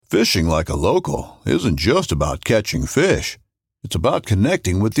Fishing like a local isn't just about catching fish. It's about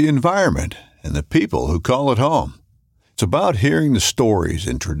connecting with the environment and the people who call it home. It's about hearing the stories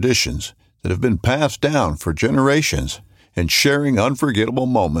and traditions that have been passed down for generations and sharing unforgettable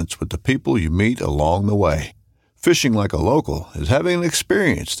moments with the people you meet along the way. Fishing like a local is having an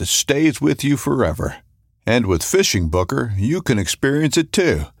experience that stays with you forever. And with Fishing Booker, you can experience it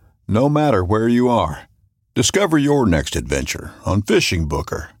too, no matter where you are. Discover your next adventure on Fishing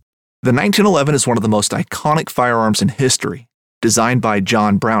Booker. The 1911 is one of the most iconic firearms in history. Designed by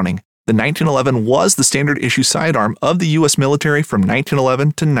John Browning, the 1911 was the standard issue sidearm of the U.S. military from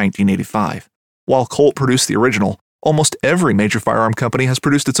 1911 to 1985. While Colt produced the original, almost every major firearm company has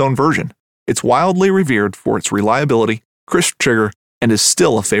produced its own version. It's wildly revered for its reliability, crisp trigger, and is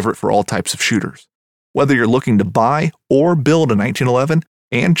still a favorite for all types of shooters. Whether you're looking to buy or build a 1911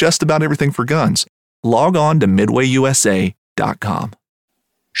 and just about everything for guns, log on to MidwayUSA.com.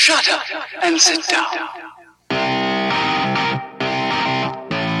 Shut up and sit down.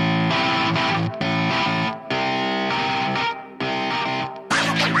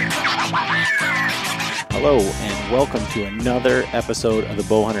 Hello, and welcome to another episode of the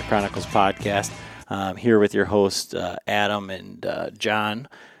Bowhunter Chronicles podcast. I'm here with your hosts, Adam and John.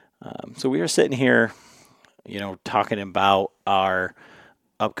 So we are sitting here, talking about our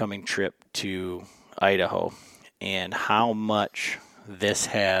upcoming trip to Idaho and how much this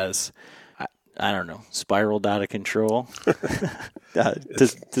has, I don't know, spiraled out of control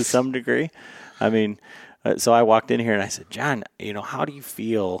to some degree. I mean, so I walked in here and I said, John, how do you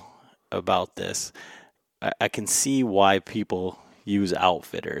feel about this? I can see why people use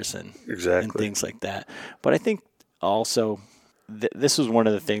outfitters and things like that. But I think also this was one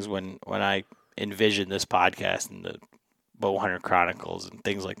of the things when I envisioned this podcast and the Bowhunter Chronicles and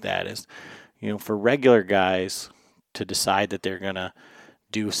things like that is, for regular guys to decide that they're going to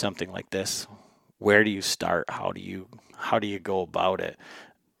do something like this, where do you start? How do you go about it?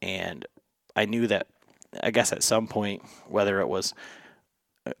 And I knew that, I guess at some point, whether it was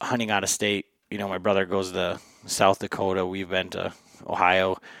hunting out of state, my brother goes to South Dakota. We've been to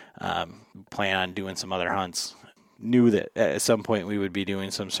Ohio, plan on doing some other hunts. Knew that at some point we would be doing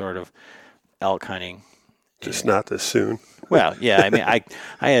some sort of elk hunting. Just not this soon. Well, yeah. I mean, I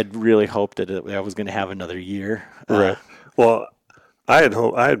had really hoped that I was going to have another year. Right. Well, I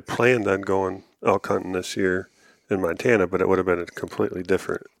had planned on going elk hunting this year in Montana, but it would have been completely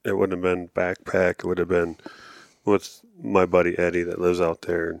different. It wouldn't have been backpack. It would have been with my buddy Eddie that lives out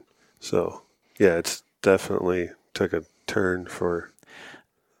there. So, yeah, it's definitely took a turn for.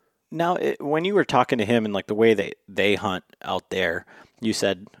 Now, when you were talking to him and like the way they hunt out there, you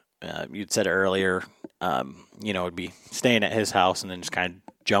said you'd said earlier, it'd be staying at his house and then just kind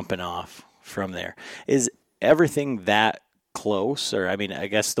of jumping off from there. Is everything that close? Or I mean, I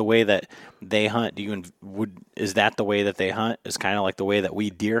guess the way that they hunt, is that the way that they hunt? Is kind of like the way that we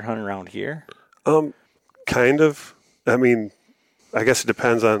deer hunt around here? Kind of. I mean, I guess it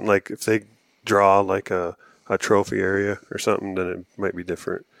depends on like if they draw like a trophy area or something, then it might be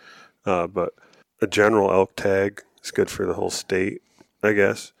different. But a general elk tag is good for the whole state, I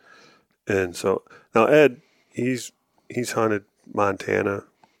guess. And so now Ed, he's hunted Montana.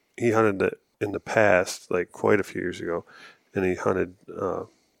 He hunted it in the past, like quite a few years ago, and he hunted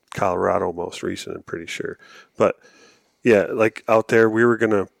Colorado most recent, I'm pretty sure. But yeah, like out there, we were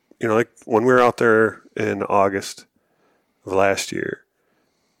gonna, like when we were out there in August of last year,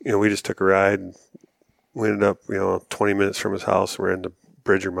 we just took a ride. We ended up, 20 minutes from his house. We're in the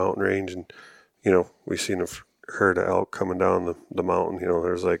Bridger Mountain Range, and we seen a herd of elk coming down the mountain.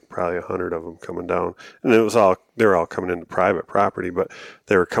 There's like probably 100 of them coming down, and they were all coming into private property, but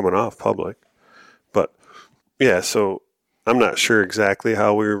they were coming off public. But yeah, so I'm not sure exactly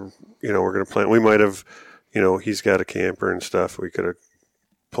how we're going to plan. We might have, he's got a camper and stuff. We could have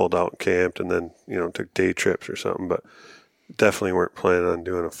pulled out and camped, and then took day trips or something, but definitely weren't planning on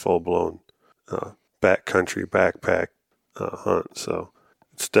doing a full blown backcountry backpack hunt. So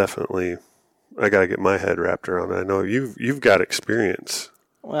it's definitely, I got to get my head wrapped around it. I know you've got experience.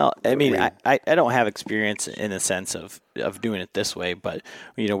 Well, I mean, I don't have experience in the sense of doing it this way, but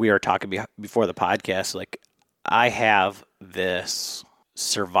we were talking before the podcast. Like, I have this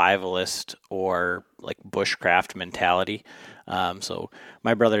survivalist or like bushcraft mentality. So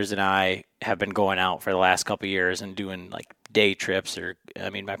my brothers and I have been going out for the last couple of years and doing like day trips,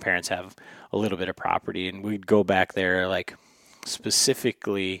 my parents have a little bit of property, and we'd go back there like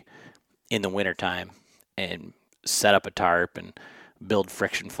specifically in the wintertime and set up a tarp and build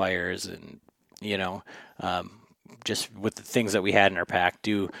friction fires and, just with the things that we had in our pack,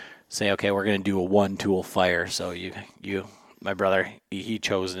 do say, okay, we're going to do a one tool fire. So you my brother, he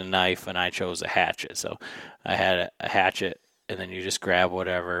chose a knife and I chose a hatchet. So I had a hatchet, and then you just grab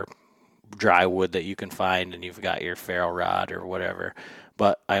whatever dry wood that you can find, and you've got your ferro rod or whatever.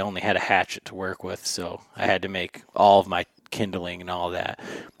 But I only had a hatchet to work with, so I had to make all of my kindling and all that.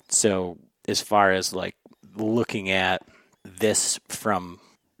 So as far as like looking at this from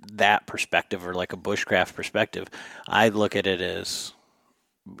that perspective, or like a bushcraft perspective, I look at it as,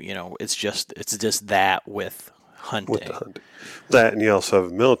 it's just that with hunting. With the hunting. That, and you also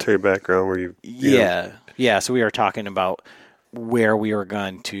have a military background where you yeah. So we were talking about where we were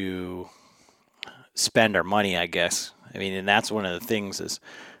going to spend our money, I guess. I mean, and that's one of the things is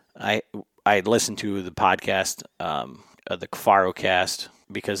I listened to the podcast, the Cafaro cast,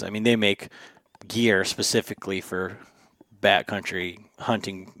 because I mean they make gear specifically for backcountry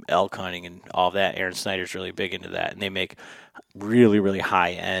hunting, elk hunting, and all of that. Aaron Snyder's really big into that, and they make really, really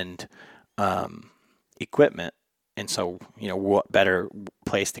high end equipment. And so, what better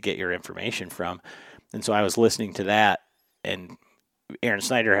place to get your information from? And so I was listening to that, and Aaron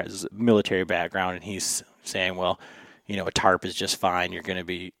Snyder has a military background, and he's saying, well, a tarp is just fine. You're going to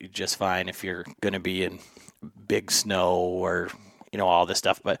be just fine if you're going to be in big snow or, all this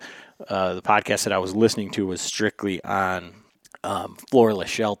stuff. But the podcast that I was listening to was strictly on floorless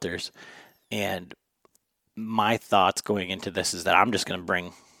shelters. And my thoughts going into this is that I'm just going to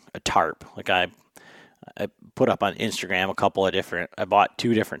bring a tarp. Like I put up on Instagram I bought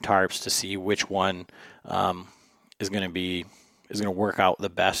 2 different tarps to see which one is going to work out the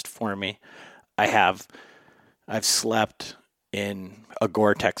best for me. I've slept in a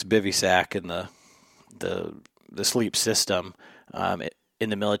Gore-Tex bivy sack in the sleep system in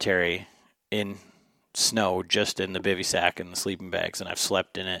the military in snow, just in the bivy sack and the sleeping bags, and I've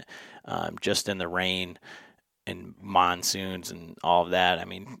slept in it just in the rain and monsoons and all of that. I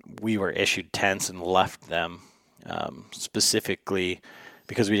mean, we were issued tents and left them specifically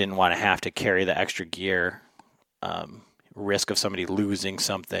because we didn't want to have to carry the extra gear, risk of somebody losing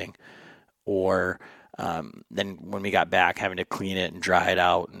something, or then when we got back having to clean it and dry it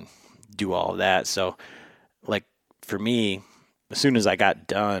out and do all of that. So like for me, as soon as I got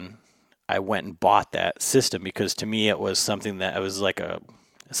done, I went and bought that system because to me it was something that it's like a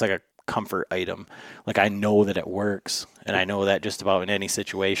comfort item. Like I know that it works, and I know that just about in any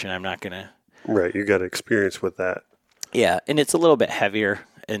situation I'm not going to. Right, you got experience with that. Yeah, and it's a little bit heavier.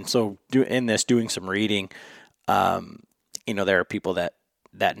 And so doing some reading, there are people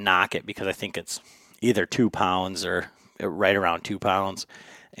that knock it because I think it's either 2 pounds or right around 2 pounds.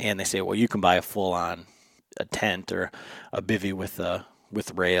 And they say, well, you can buy a full-on a tent or a bivy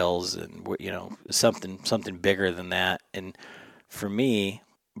with rails and, something bigger than that. And for me,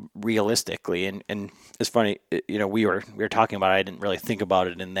 realistically, and it's funny, we were talking about it, I didn't really think about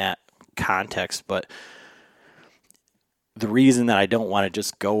it in that context, but the reason that I don't want to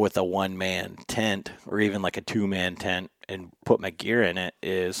just go with a one-man tent or even like a 2-man tent and put my gear in it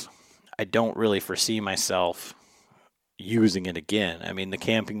is I don't really foresee myself using it again. I mean, the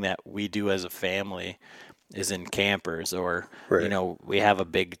camping that we do as a family is in campers, or, right. We have a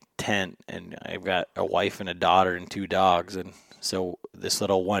big tent, and I've got a wife and a daughter and 2 dogs, and so this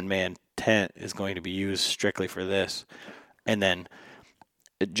little one-man tent is going to be used strictly for this. And then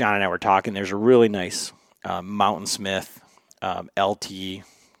John and I were talking, there's a really nice Mountain Smith LT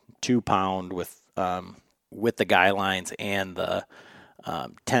 2-pound with the guy lines and the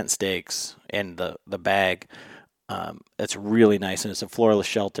tent stakes and the bag. It's really nice, and it's a floorless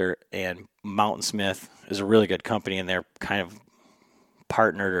shelter, and Mountain Smith is a really good company, and they're kind of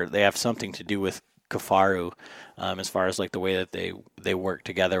partnered, or they have something to do with Cafaro as far as like the way that they work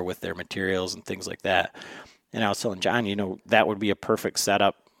together with their materials and things like that. And I was telling John, that would be a perfect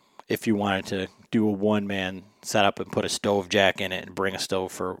setup if you wanted to do a one-man setup and put a stove jack in it and bring a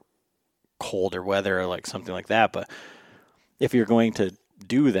stove for colder weather or like something like that. But if you're going to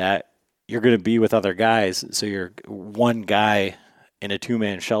do that, you're going to be with other guys. So you're one guy in a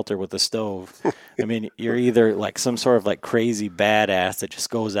 2-man shelter with a stove. I mean, you're either like some sort of like crazy badass that just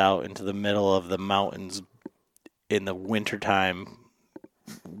goes out into the middle of the mountains in the wintertime,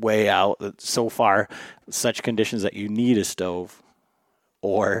 way out, so far, such conditions that you need a stove,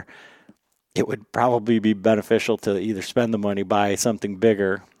 or it would probably be beneficial to either spend the money, buy something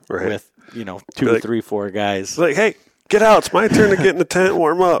bigger right. with, 2, 3, 4 guys. Like, hey, get out. It's my turn to get in the tent,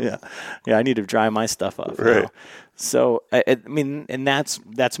 warm up. Yeah, I need to dry my stuff up. Right. So, I mean, and that's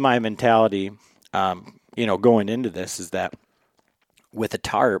my mentality, going into this, is that with a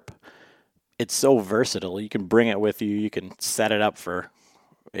tarp, it's so versatile. You can bring it with you. You can set it up for,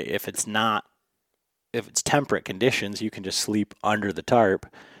 if it's temperate conditions, you can just sleep under the tarp,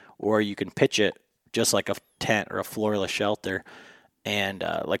 or you can pitch it just like a tent or a floorless shelter. And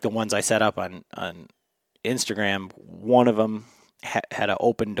like the ones I set up on Instagram, one of them had an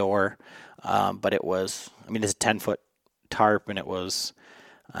open door, but it was, I mean, it's a 10-foot tarp, and it was,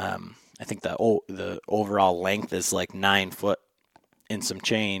 I think the overall length is like 9 foot and some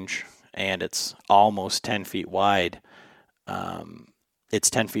change, and it's almost 10 feet wide. It's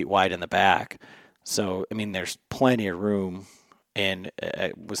 10 feet wide in the back. So, I mean, there's plenty of room. And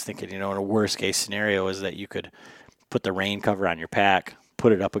I was thinking, in a worst case scenario is that you could put the rain cover on your pack,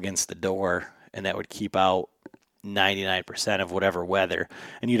 put it up against the door, and that would keep out 99% of whatever weather.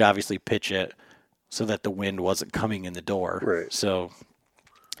 And you'd obviously pitch it so that the wind wasn't coming in the door. Right. So,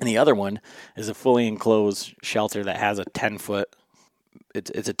 and the other one is a fully enclosed shelter that has a 10-foot,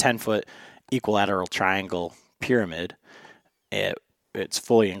 it's a 10-foot equilateral triangle pyramid. It's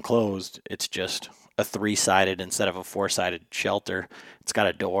fully enclosed. It's just a 3-sided instead of a 4-sided shelter. It's got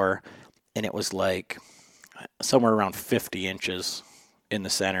a door, and it was like somewhere around 50 inches in the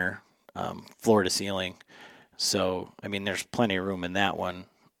center, floor to ceiling. So, I mean, there's plenty of room in that one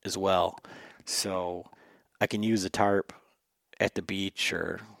as well. So I can use a tarp at the beach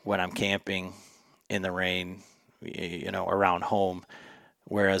or when I'm camping in the rain, around home.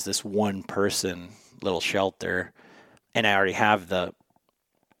 Whereas this one person little shelter, and I already have the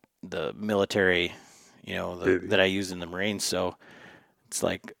military, that I use in the Marines. So it's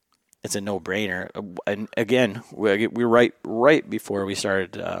like, it's a no-brainer. And again, we're right before we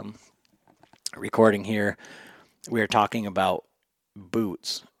started recording here, we were talking about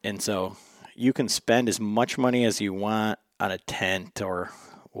boots. And so you can spend as much money as you want on a tent or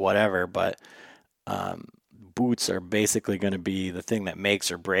whatever, but boots are basically going to be the thing that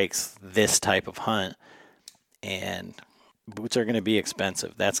makes or breaks this type of hunt. And boots are going to be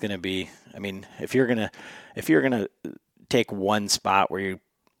expensive. That's going to be, I mean, if you're going to take one spot where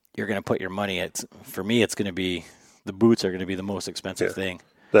you're going to put your money, for me, it's going to be, the boots are going to be the most expensive thing.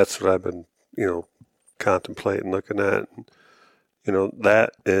 That's what I've been, contemplating, looking at,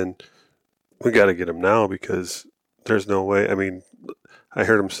 that, and we got to get them now because there's no way. I mean, I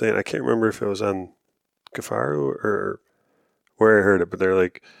heard them saying, I can't remember if it was on Kafaru or where I heard it, but they're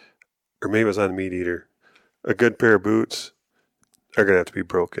like, or maybe it was on Meat Eater, a good pair of boots are going to have to be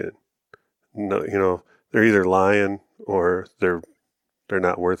broken. No, they're either lying or they're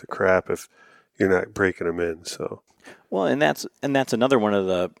not worth a crap if you're not breaking them in. So, well, and that's another one of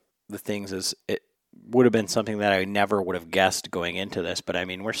the things is it would have been something that I never would have guessed going into this. But I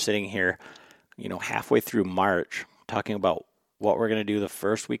mean, we're sitting here, halfway through March talking about what we're going to do the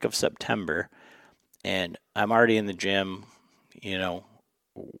first week of September. And I'm already in the gym,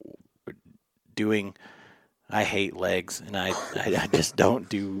 I hate legs, and I just don't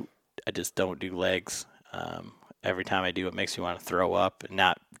do legs. Every time I do, it makes me want to throw up, and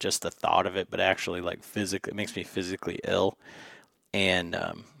not just the thought of it, but actually like physically, it makes me physically ill. And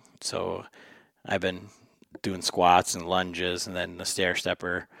so I've been doing squats and lunges, and then the stair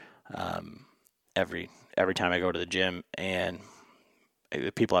stepper every time I go to the gym. And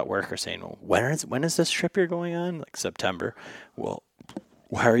the people at work are saying, well, when is this trip you're going on? Like September. Well,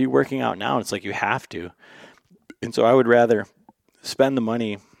 why are you working out now? And it's like, you have to. And so I would rather spend the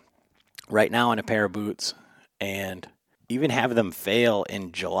money right now on a pair of boots and even have them fail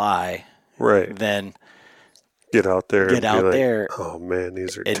in July, right? Than get out there. There. Oh man,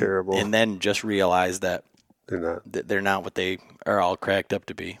 these are terrible. And then just realize that they're not what they are all cracked up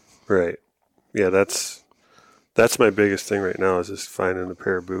to be. Right. Yeah, that's my biggest thing right now is just finding a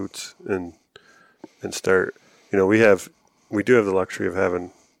pair of boots and start. We do have the luxury of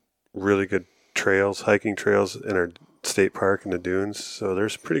having really good trails, hiking trails in our state park in the dunes. So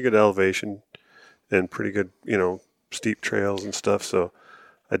there's pretty good elevation and pretty good, steep trails and stuff. So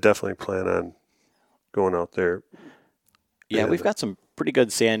I definitely plan on going out there. Yeah, we've got some pretty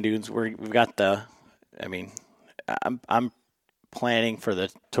good sand dunes. We've got I'm planning for the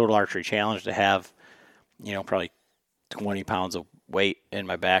Total Archery Challenge to have, probably 20 pounds of weight in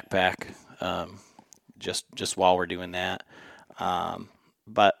my backpack, just while we're doing that.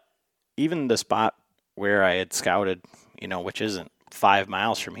 But even the spot where I had scouted, which isn't 5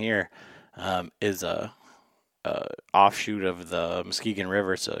 miles from here, is a offshoot of the Muskegon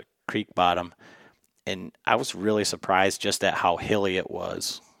River. It's a creek bottom. And I was really surprised just at how hilly it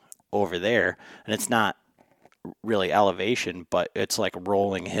was over there. And it's not really elevation, but it's like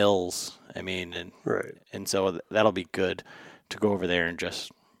rolling hills. I mean, right. And so that'll be good to go over there and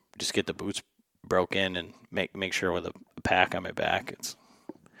just get the boots broke in and make sure with a pack on my back. It's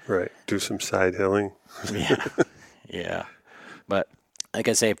right. Do some side hilling. Yeah. Yeah. But like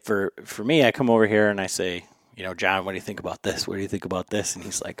I say, for me, I come over here and I say, John, what do you think about this? What do you think about this? And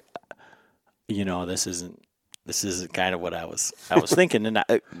he's like, this isn't kind of what I was thinking. And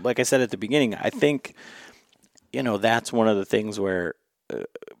like I said at the beginning, I think, that's one of the things where,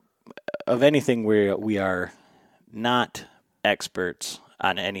 of anything where we are not experts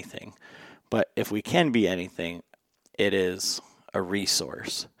on anything, but if we can be anything, it is a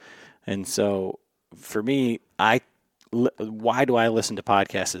resource. And so for me, why do I listen to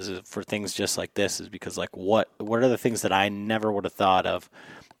podcasts is for things just like this, is because like what are the things that I never would have thought of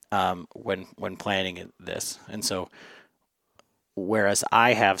when planning this. And so whereas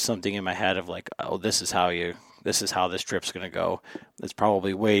I have something in my head of like, oh, this is how this trip's going to go, it's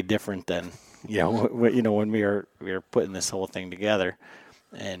probably way different than when we are putting this whole thing together.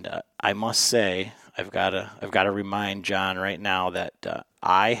 And I must say, I've got to remind John right now that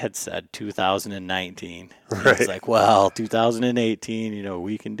I had said 2019. Right. It's like, well, 2018,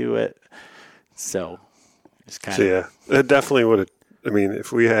 we can do it. So it's kind of. Yeah, it definitely would have. I mean,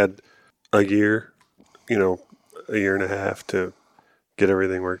 if we had a year, a year and a half to get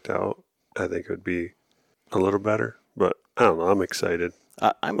everything worked out, I think it would be a little better. But I don't know. I'm excited.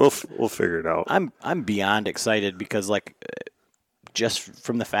 We'll figure it out. I'm beyond excited because like. Just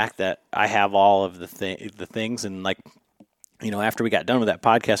from the fact that I have all of the things, and like, after we got done with that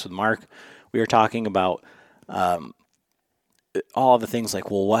podcast with Mark, we were talking about all of the things like,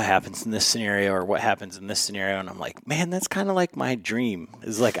 well, what happens in this scenario or what happens in this scenario, and I'm like, man, that's kind of like my dream.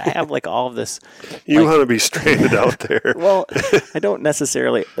 Is like I have like all of this. You want to be stranded out there? Well,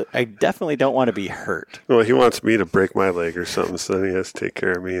 I definitely don't want to be hurt. Well, he wants me to break my leg or something, so then he has to take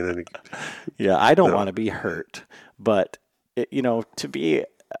care of me, and then yeah, I don't want to be hurt, but. To be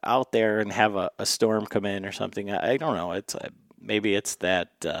out there and have a storm come in or something, I don't know. It's maybe it's that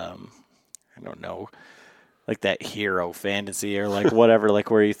I don't know, like that hero fantasy or like whatever,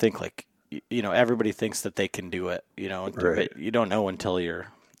 like where you think like everybody thinks that they can do it, Right. But you don't know until you're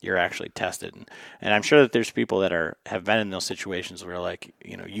actually tested. And I'm sure that there's people that have been in those situations where like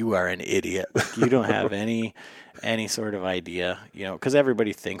you are an idiot, you don't have any sort of idea, because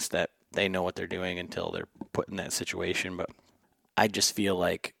everybody thinks that they know what they're doing until they're put in that situation. But I just feel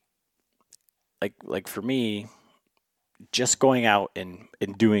like for me, just going out and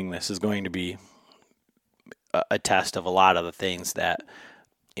doing this is going to be a test of a lot of the things that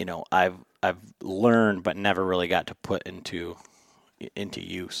I've learned but never really got to put into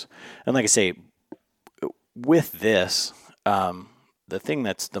use. And like I say, with this, the thing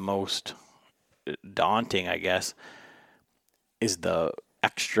that's the most daunting, I guess, is the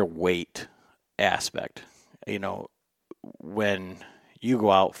extra weight aspect. When you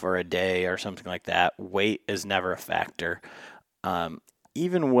go out for a day or something like that, weight is never a factor.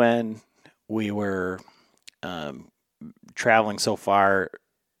 Even when we were traveling so far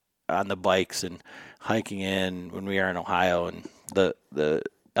on the bikes and hiking in when we were in Ohio, and the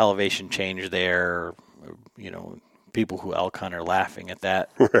elevation change there, people who elk hunt are laughing at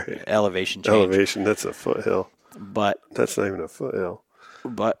that right. elevation change. Elevation, that's a foothill. But that's not even a foothill.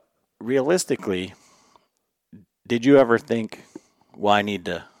 But realistically, did you ever think, well, I need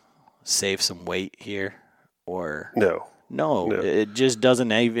to save some weight here? Or no, it just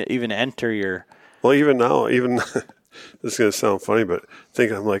doesn't even enter your. Well, even now, this is going to sound funny, but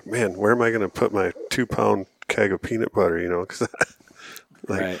I'm like, man, where am I going to put my 2-pound keg of peanut butter? Because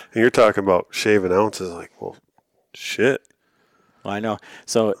right. And you're talking about shaving ounces. Like, well, shit. Well, I know.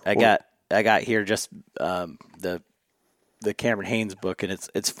 So I got here just the Cameron Haynes book, and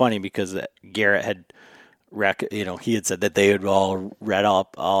it's funny because Garrett had. He had said that they had all read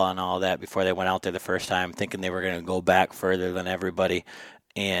up on all that before they went out there the first time, thinking they were going to go back further than everybody.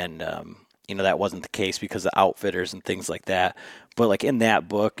 And, that wasn't the case because of outfitters and things like that. But, like, in that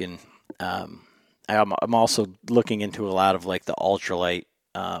book, and I'm also looking into a lot of, like, the ultralight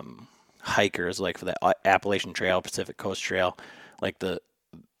hikers, like for the Appalachian Trail, Pacific Coast Trail, like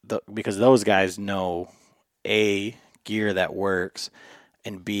because those guys know, A, gear that works,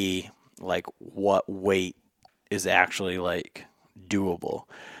 and B, like what weight is actually like doable.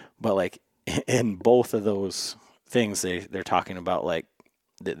 But like in both of those things, they're talking about like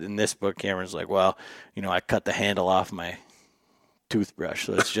in this book, Cameron's like, well, I cut the handle off my toothbrush,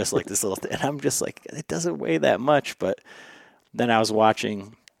 so it's just like this little thing. And I'm just like, it doesn't weigh that much. But then I was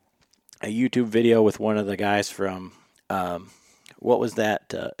watching a YouTube video with one of the guys from what was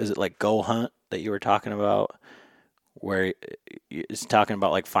that? Is it like Go Hunt that you were talking about? Where it's talking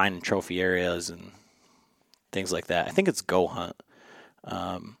about like finding trophy areas and things like that. I think it's Go Hunt,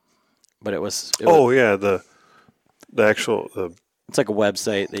 but it was the actual it's like a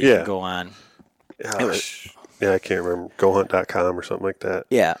website that you can go on. I can't remember, GoHunt.com or something like that.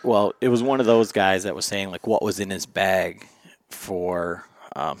 Yeah, well, it was one of those guys that was saying like what was in his bag for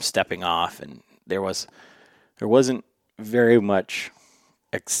stepping off, and there wasn't very much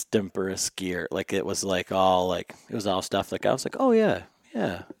extemporaneous gear. Like it was all stuff like I was like, oh yeah,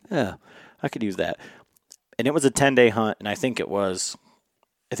 I could use that. And it was a 10-day hunt, and I think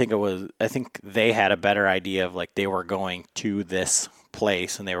they had a better idea of like they were going to this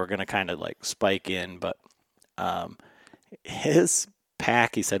place and they were going to kind of like spike in, but his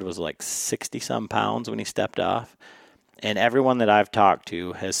pack, he said, was like 60 some pounds when he stepped off. And everyone that I've talked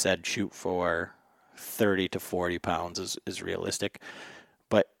to has said shoot for 30 to 40 pounds is realistic.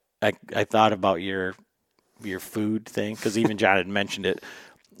 But I thought about your food thing, because even John had mentioned it.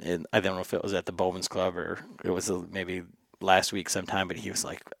 And I don't know if it was at the Bowman's Club or it was maybe last week sometime, but he was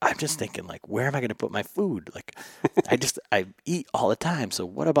like, I'm just thinking, like, where am I going to put my food? Like, I eat all the time. So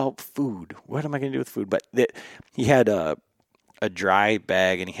what about food? What am I going to do with food? But he had a dry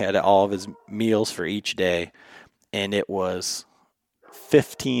bag, and he had all of his meals for each day. And it was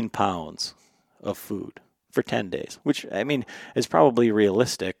 15 pounds of food for 10 days, which, I mean, is probably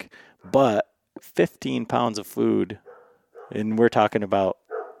realistic, but 15 pounds of food, and we're talking about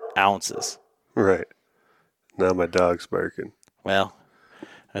ounces. Right. Now my dog's barking. Well,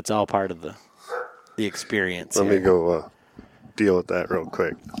 that's all part of the experience. Let me go deal with that real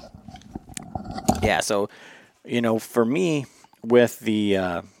quick. Yeah, so, for me, with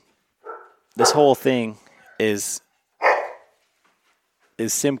the this whole thing is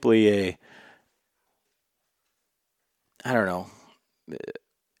simply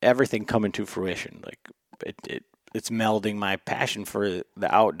everything coming to fruition. Like it's melding my passion for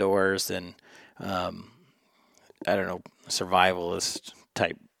the outdoors and survivalist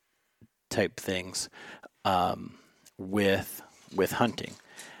type things with hunting.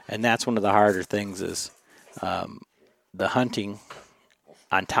 And that's one of the harder things is the hunting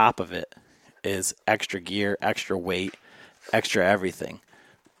on top of it is extra gear, extra weight, extra everything.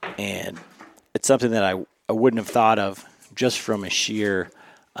 And it's something that I wouldn't have thought of just from a sheer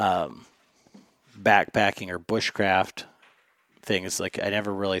backpacking or bushcraft thing. It's like I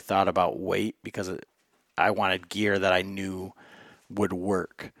never really thought about weight because I wanted gear that I knew would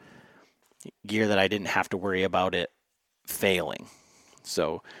work, gear that I didn't have to worry about it failing.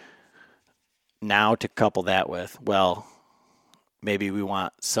 So now to couple that with, well, maybe we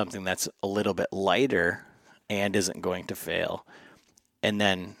want something that's a little bit lighter and isn't going to fail, and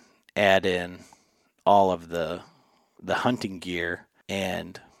then add in all of the hunting gear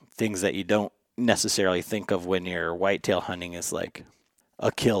and things that you don't necessarily think of when you're whitetail hunting, is like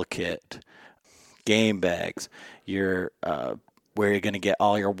a kill kit, game bags, your where you're going to get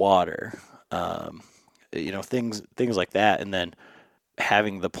all your water, things like that, and then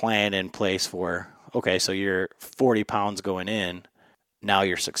having the plan in place for, okay, so you're 40 pounds going in, now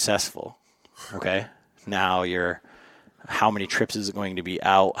you're successful. Okay, now how many trips is it going to be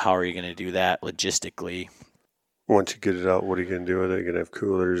out? How are you going to do that logistically? Once you get it out, what are you going to do with it? You're going to have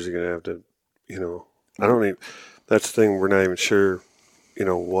coolers. You're going to have to, that's the thing. We're not even sure,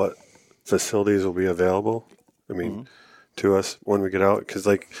 what facilities will be available. I mean, to us when we get out, because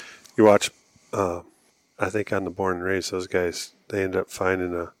like you watch, I think on the Born and Raised, those guys, they end up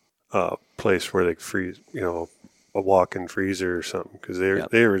finding a place where they freeze, a walk-in freezer or something, because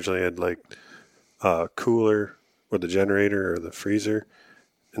they originally had like a cooler with the generator or the freezer,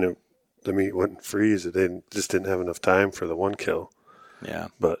 and the meat wouldn't freeze. It just didn't have enough time for the one kill. Yeah.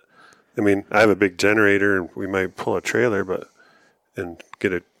 But I mean, I have a big generator, and we might pull a trailer, and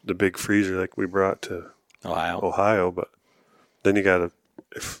get the big freezer like we brought to Ohio. But then you gotta,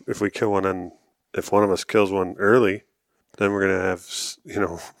 if we kill one if one of us kills one early, then we're gonna have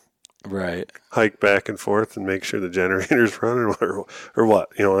right, hike back and forth and make sure the generator's running or what.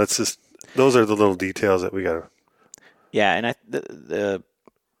 That's just, those are the little details that we gotta. Yeah, and the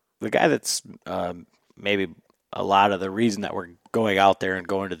guy that's maybe a lot of the reason that we're going out there and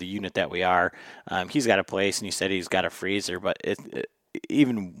going to the unit that we are, he's got a place, and he said he's got a freezer. But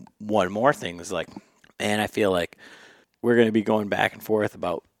even one more thing is like, man, I feel like we're going to be going back and forth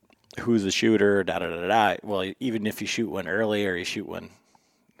about who's the shooter, da-da-da-da. Well, even if you shoot one early or you shoot one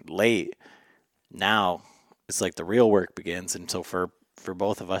late, now it's like the real work begins. And so for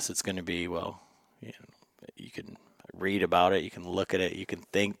both of us, it's going to be, well, you can read about it, you can look at it, you can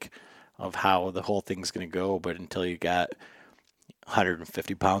think of how the whole thing's going to go, but until you got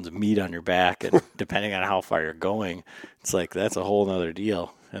 150 pounds of meat on your back, and depending on how far you're going, it's like that's a whole nother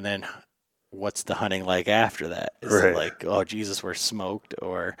deal. And then what's the hunting like after that? Is it like, oh Jesus, we're smoked,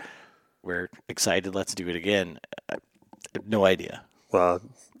 or we're excited, let's do it again? I have no idea. Well,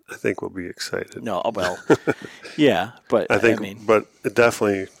 I think we'll be excited. No, well, yeah, but but it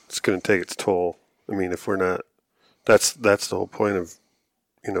definitely, it's going to take its toll. I mean, if we're not, that's the whole point of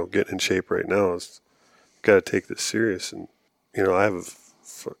getting in shape right now is got to take this serious. And, I have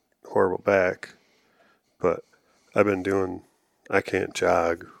a horrible back, but I've been I can't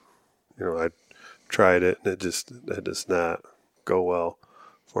jog. I tried it and it does not go well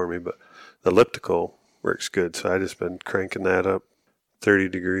for me, but the elliptical works good. So I just been cranking that up 30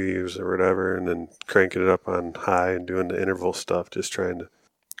 degrees or whatever, and then cranking it up on high and doing the interval stuff, just trying to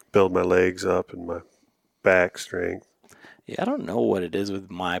build my legs up and my back strength. Yeah, I don't know what it is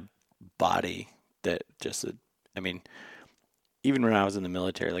with my body that just, even when I was in the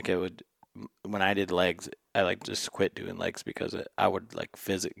military, when I did legs, I just quit doing legs because I would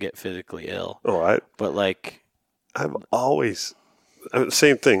get physically ill. I've always,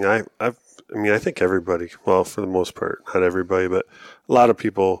 same thing. I think everybody, well, for the most part, not everybody, but a lot of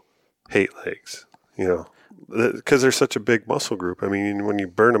people hate legs, because they're such a big muscle group. When you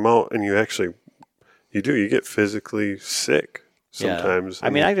burn them out and you get physically sick sometimes.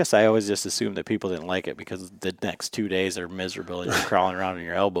 Yeah. I guess I always just assumed that people didn't like it because the next 2 days are miserable and you're crawling around on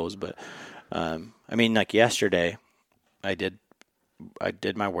your elbows. But, yesterday I did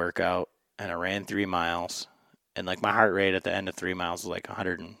my workout and I ran 3 miles, and my heart rate at the end of 3 miles was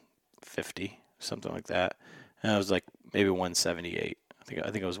 150, something like that. And I was maybe 178. I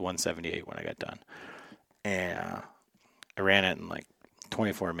think it was 178 when I got done. And I ran it in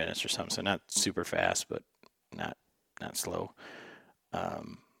 24 minutes or something, so not super fast, but not slow.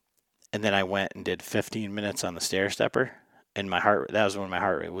 And then I went and did 15 minutes on the stair stepper, and that was when my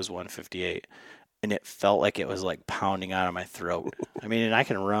heart rate was 158, and it felt like it was pounding out of my throat. And I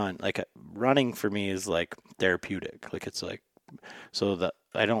can run. Running for me is therapeutic. So that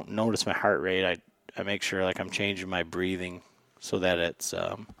I don't notice my heart rate. I make sure I'm changing my breathing so that it's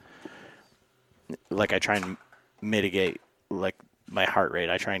I try and mitigate my heart rate.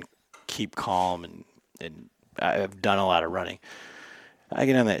 I try and keep calm, and I've done a lot of running. I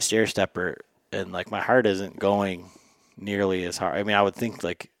get on that stair stepper and my heart isn't going nearly as hard. I would think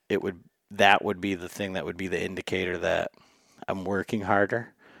that would be the thing that would be the indicator that I'm working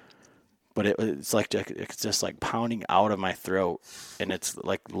harder. But it's just pounding out of my throat, and it's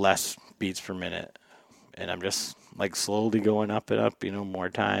less beats per minute, and I'm just slowly going up and up, more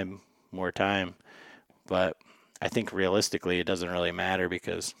time. But I think realistically it doesn't really matter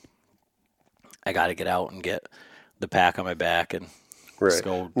because I got to get out and get the pack on my back and just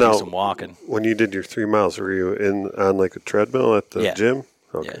go do some walking. When you did your 3 miles, were you on a treadmill at the gym?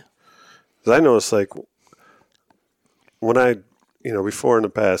 Okay. Yeah. 'Cause I noticed when I, before in the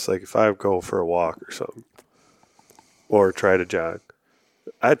past, if I go for a walk or something or try to jog,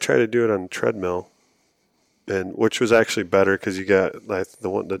 I'd try to do it on the treadmill, and which was actually better because you got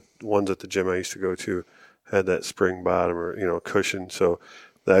the ones at the gym I used to go to had that spring bottom or cushion, so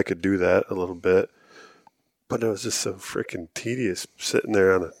that I could do that a little bit. But it was just so freaking tedious sitting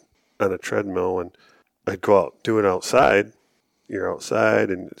there on a treadmill, and I'd go out, do it outside. You're outside,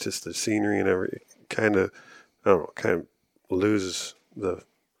 and it's just the scenery and everything kind of loses the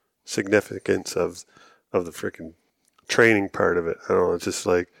significance of the freaking training part of it. I don't know. It's just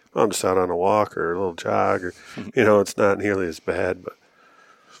I'm just out on a walk or a little jog, or it's not nearly as bad. But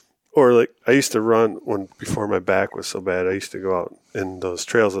or I used to run before my back was so bad. I used to go out in those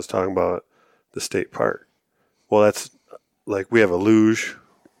trails I was talking about at the state park. Well, that's we have a luge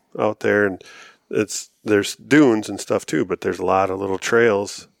out there, and there's dunes and stuff too, but there's a lot of little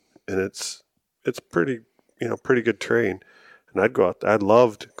trails, and it's pretty good terrain. And I'd go out. I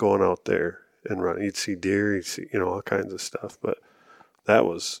loved going out there and run. You'd see deer, you'd see all kinds of stuff. But that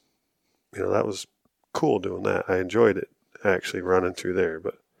was cool doing that. I enjoyed it actually running through there.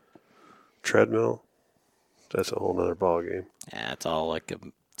 But treadmill, that's a whole nother ball game. Yeah, it's all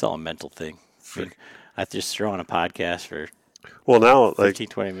a mental thing. I just throw on a podcast for now 15,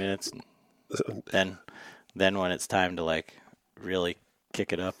 20 minutes, and then when it's time to really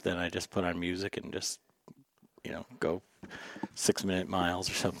kick it up, then I just put on music and just go 6-minute miles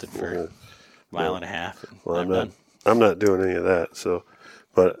or something for a mile and a half. And well, I'm done. I'm not doing any of that. So,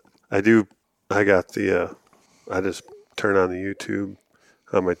 but I do. I got the. I just turn on the YouTube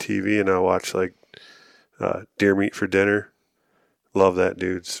on my TV and I watch Deer Meat for Dinner. Love that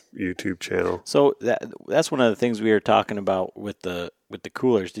dude's YouTube channel. So that's one of the things we were talking about with the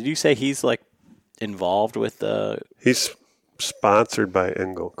coolers. Did you say he's involved with the? He's sponsored by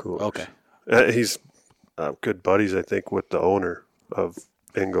Engel Coolers. Okay. He's good buddies, I think, with the owner of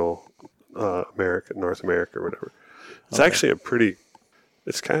Engel North America or whatever. It's actually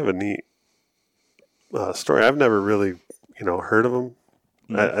it's kind of a neat story. I've never really, heard of them.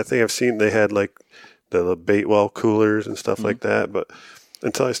 Mm-hmm. I think I've seen they had the Baitwell coolers and stuff like that, but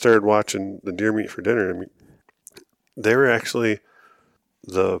until I started watching the Deer Meat for Dinner, they were actually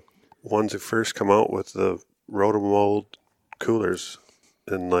the ones who first come out with the rotomold coolers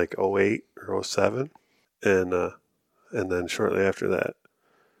in like 08 or 07, and then shortly after that,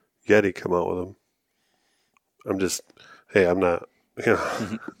 Yeti come out with them. I'm not,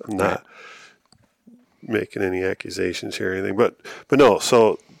 I'm not making any accusations here or anything, but no.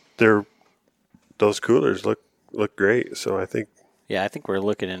 So those coolers look great. So I think. Yeah, I think we're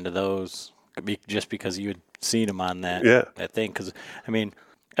looking into those just because you had seen them on that thing. Because I mean,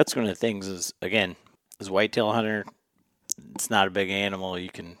 that's one of the things is, again, as a whitetail hunter, it's not a big animal. You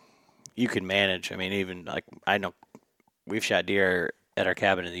can manage. I mean, even like I know we've shot deer at our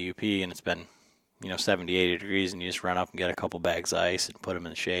cabin in the UP, and it's been 70, 80 degrees, and you just run up and get a couple bags of ice and put them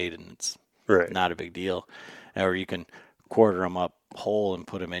in the shade, and it's not a big deal. Or you can quarter them up whole and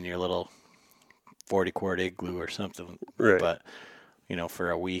put them in your little 40-quart igloo or something. Right. But for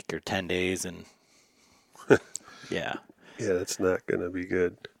a week or 10 days, and yeah, that's not going to be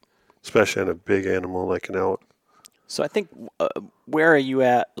good, especially on a big animal like an elk. So I think where are you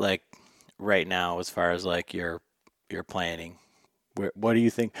at like right now as far as like your planning? What do you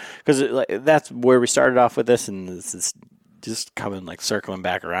think? Because that's where we started off with this, and this is just coming like circling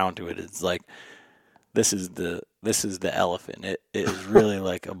back around to it. It's like this is the elephant. It is really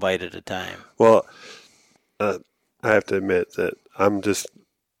like a bite at a time. Well, I have to admit that I'm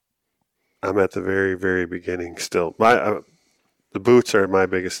at the very, very beginning still. The boots are my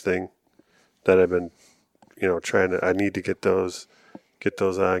biggest thing that I've been, I need to get those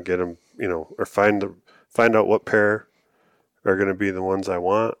on, get them, or find out what pair are going to be the ones I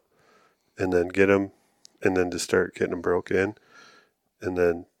want, and then get them, and then to start getting them broke in. And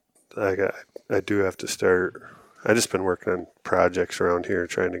then I do have to start. I just been working on projects around here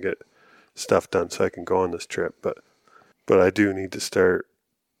trying to get stuff done so I can go on this trip, but I do need to start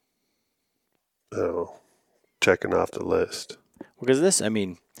checking off the list. Because this, I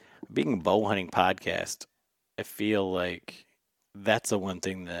mean, being a bow hunting podcast, I feel like that's the one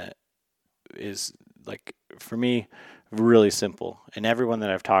thing that is, like, for me, really simple. And everyone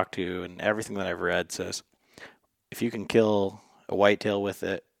that I've talked to and everything that I've read says, if you can kill a whitetail with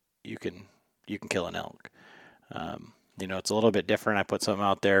it, you can kill an elk. It's a little bit different. I put something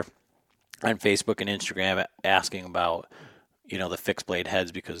out there on Facebook and Instagram asking about, the fixed blade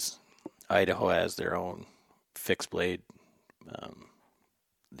heads, because Idaho has their own fixed blade,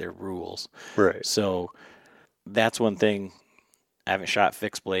 their rules. Right. So that's one thing. I haven't shot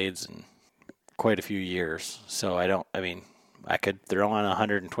fixed blades in quite a few years. So I could throw on a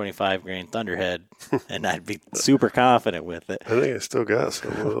 125 grain Thunderhead and I'd be super confident with it. I think I still got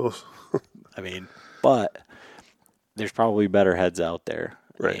some of those. But there's probably better heads out there.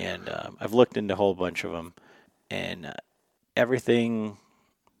 Right. And I've looked into a whole bunch of them, and everything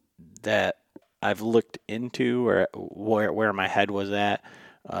that I've looked into or where my head was at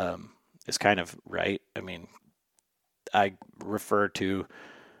is kind of right. I mean, I refer to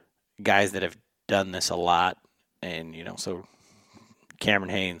guys that have done this a lot, and so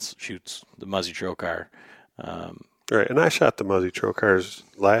Cameron Haynes shoots the Muzzy Trokar. Right, and I shot the Muzzy Trokars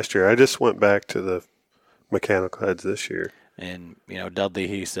last year. I just went back to the mechanical heads this year. And Dudley,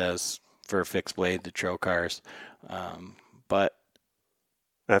 he says for a fixed blade, the Trokars, but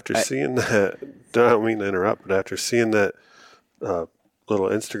after seeing that, I don't mean to interrupt, but after seeing that little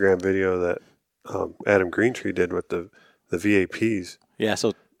Instagram video that Adam Greentree did with the VAPs. Yeah,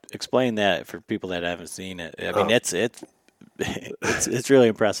 so explain that for people that haven't seen it. I mean, it's really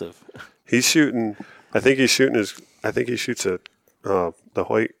impressive. He's shooting. I think he shoots the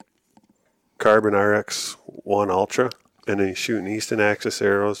Hoyt Carbon RX-1 Ultra, and then he's shooting Easton Axis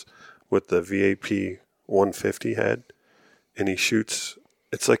arrows with the VAP 150 head, and he shoots.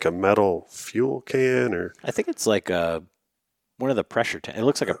 It's like a metal fuel can, or I think it's like one of the pressure tank. It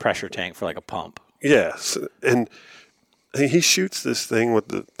looks like a pressure tank for like a pump. Yes, and he shoots this thing with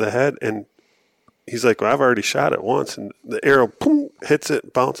the head, and he's like, well, I've already shot it once, and the arrow boom, hits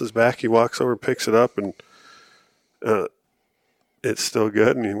it, bounces back. He walks over, picks it up, and it's still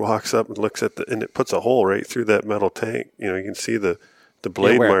good. And he walks up and looks at and it puts a hole right through that metal tank. You can see the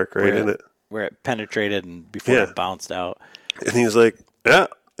blade mark right in it. Where it penetrated and before it bounced out. And he's like, yeah.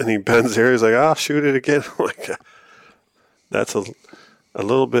 And he bends there. He's like, I'll shoot it again. I'm like, that's a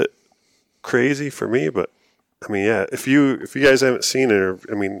little bit crazy for me, but I mean, yeah, if you guys haven't seen it, or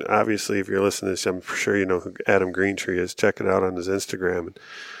I mean, obviously if you're listening to this, I'm sure you know who Adam Greentree is. Check it out on his Instagram and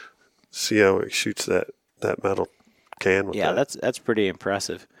see how he shoots that metal can with that. Yeah, that's pretty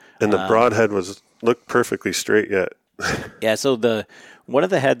impressive. And the broadhead looked perfectly straight yet. Yeah, so one of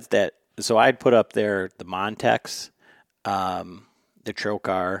the heads so I'd put up there the Montex, the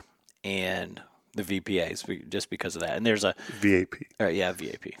Trokar, and the VPAs, just because of that. And there's a VAP.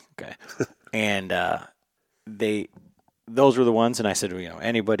 VAP. Okay. And those were the ones, and I said,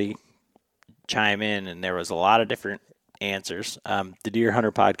 anybody chime in, and there was a lot of different answers. The Deer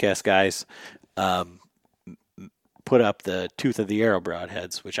Hunter podcast guys put up the Tooth of the Arrow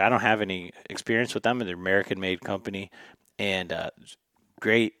broadheads, which I don't have any experience with them. They're an American-made company, and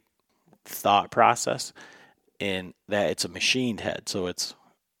great thought process in that it's a machined head, so it's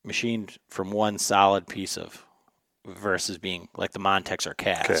machined from one solid piece of versus being like the Montex are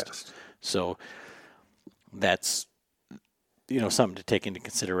cast. So that's something to take into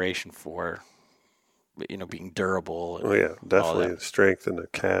consideration for being durable. And definitely strength in a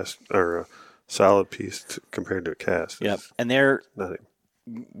cast or a solid piece compared to a cast. Yep, and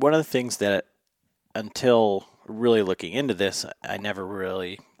one of the things that until really looking into this, I never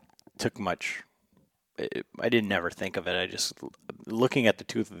really took much. I didn't never think of it. I just looking at the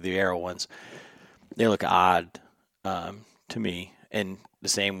Tooth of the Arrow ones, they look odd to me, and the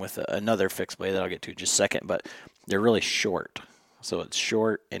same with another fixed blade that I'll get to in just a second. But they're really short, so it's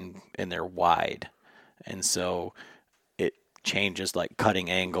short and they're wide, and so it changes like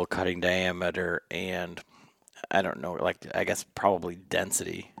cutting angle, cutting diameter, and I don't know, like I guess probably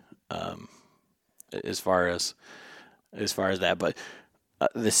density as far as that. But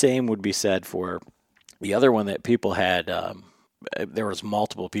the same would be said for the other one that people had. There was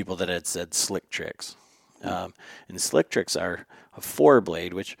multiple people that had said Slick Tricks, and Slick Tricks are a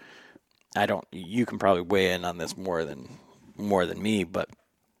 4-blade, which you can probably weigh in on this more than me, but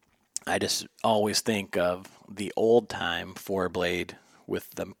I just always think of the old time 4-blade with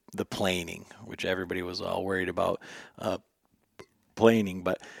the planing, which everybody was all worried about planing.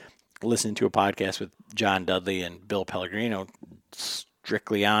 But listening to a podcast with John Dudley and Bill Pellegrino,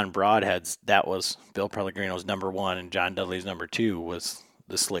 strictly on broadheads, that was Bill Pellegrino's number 1 and John Dudley's number 2 was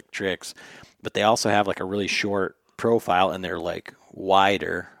the Slick Tricks. But they also have like a really short profile, and they're like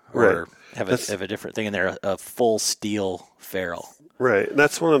wider or have a different thing, and they're a full steel ferrule. Right. And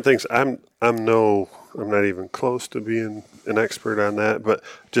that's one of the things I'm not even close to being an expert on that, but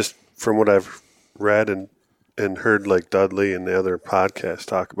just from what I've read and heard like Dudley and the other podcasts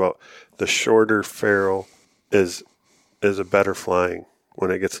talk about, the shorter ferrule is a better flying.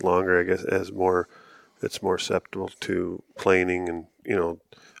 When it gets longer, I guess it's more susceptible to planing and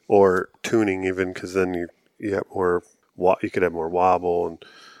or tuning even, because then you have more, you could have more wobble and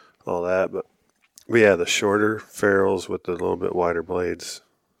all that. But yeah, the shorter ferrules with the little bit wider blades.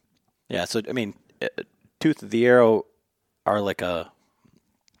 Yeah, so I mean, Tooth of the Arrow are like a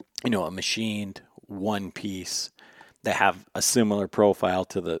machined one piece that have a similar profile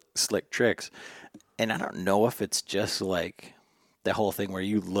to the Slick Tricks. And I don't know if it's just like the whole thing where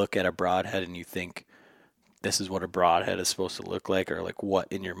you look at a broadhead and you think this is what a broadhead is supposed to look like, or like what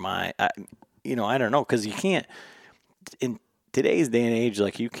in your mind. I don't know, because you can't, in today's day and age,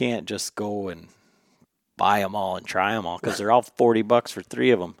 like you can't just go and buy them all and try them all, because they're all $40 for 3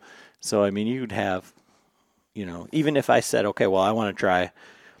 of them. So, I mean, you'd have, even if I said, okay, well, I want to try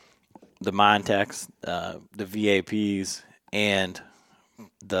the Montex, the VAPs, and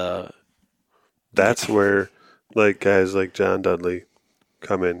that's where like guys like John Dudley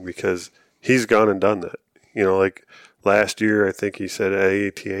come in, because he's gone and done that. Like last year, I think he said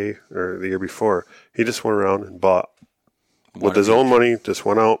at ATA, or the year before, he just went around and bought with his own money, just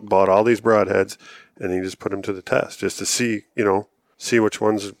went out, bought all these broadheads, and he just put them to the test just to see which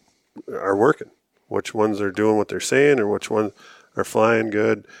ones are working, which ones are doing what they're saying, or which ones are flying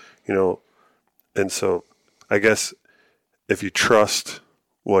good, And so I guess if you trust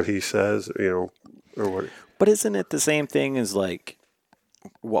what he says, or what. But isn't it the same thing as like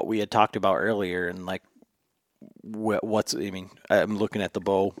what we had talked about earlier, and like I'm looking at the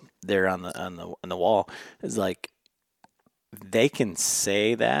bow there on the wall. It's like they can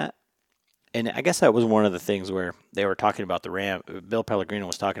say that, and I guess that was one of the things where they were talking about the Ram. Bill Pellegrino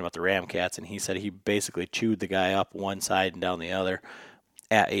was talking about the Ram Cats, and he said he basically chewed the guy up one side and down the other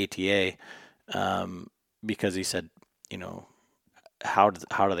at ATA, because he said, how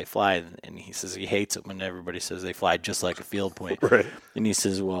do they fly? And he says he hates it when everybody says they fly just like a field point. Right. And he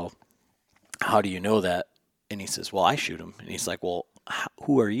says, well, how do you know that? And he says, well, I shoot them. And he's like, well,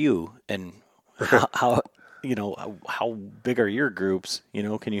 who are you? And how big are your groups?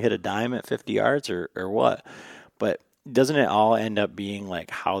 Can you hit a dime at 50 yards or what? But doesn't it all end up being like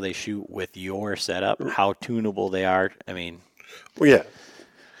how they shoot with your setup, how tunable they are? I mean. Well, yeah.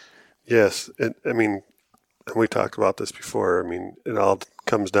 Yes. And we talked about this before. I mean, it all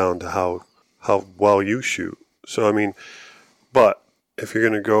comes down to how well you shoot. So, but if you're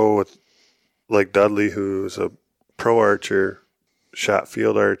going to go with like Dudley, who's a pro archer, shot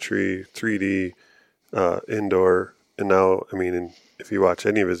field archery, 3D, indoor. And now, I mean, if you watch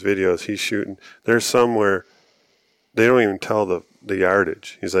any of his videos, he's shooting. There's some where they don't even tell the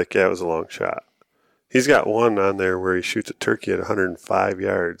yardage. He's like, yeah, it was a long shot. He's got one on there where he shoots a turkey at 105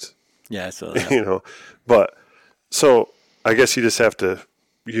 yards. Yeah, I saw that. You know, but so I guess you just have to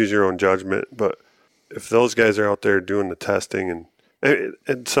use your own judgment. But if those guys are out there doing the testing,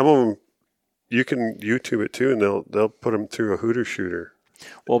 and some of them, you can YouTube it too, and they'll put them through a hooter shooter.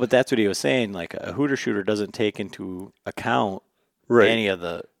 Well, but that's what he was saying. Like a hooter shooter doesn't take into account any of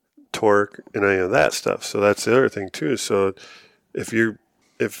the torque and any of that stuff. So that's the other thing too. So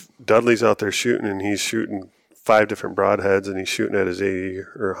if Dudley's out there shooting and he's shooting 5 different broadheads and he's shooting at his 80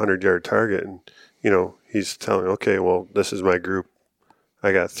 or 100-yard target, and he's telling, okay, well, this is my group.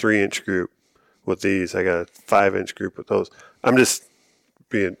 I got a 3-inch group with these. I got a 5-inch group with those. I'm just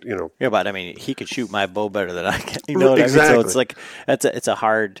being, Yeah, but I mean, he could shoot my bow better than I can. You know what exactly. I mean? So it's like that's a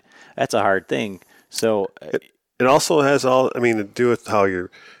hard thing. So it also has to do with how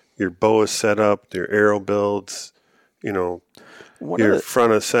your bow is set up, your arrow builds, your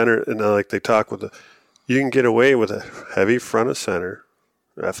front of center, and like they talk with you can get away with a heavy front of center,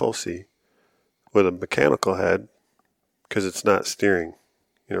 FOC, with a mechanical head because it's not steering,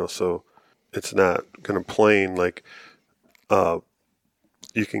 so it's not going to plane like.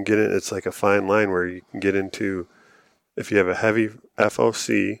 You can get it. It's like a fine line where you can get into if you have a heavy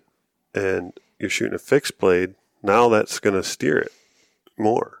FOC and you're shooting a fixed blade. Now that's going to steer it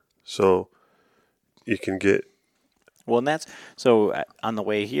more, so you can get. Well, and that's so. On the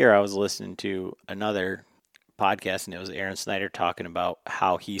way here, I was listening to another podcast, and it was Aaron Snyder talking about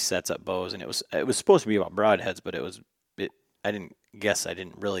how he sets up bows, and it was supposed to be about broadheads, but I didn't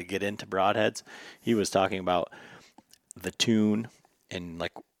really get into broadheads. He was talking about the tune and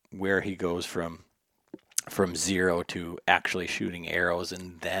like where he goes from 0 to actually shooting arrows,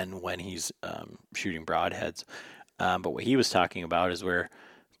 and then when he's shooting broadheads. But what he was talking about is where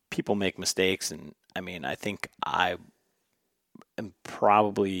people make mistakes, and I mean, I think I would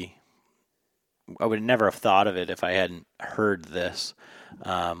never have thought of it if I hadn't heard this.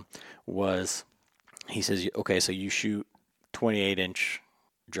 Was he says, okay, so you shoot 28-inch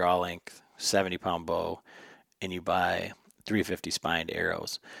draw length, 70-pound bow, and you buy 350 spined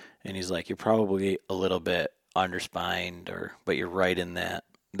arrows, and he's like, you're probably a little bit underspined, but you're right in that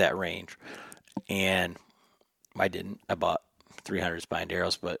range. And I bought 300 spined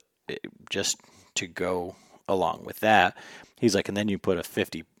arrows, but just to go along with that, he's like, and then you put a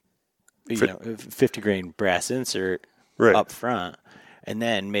 50 grain brass insert up front, and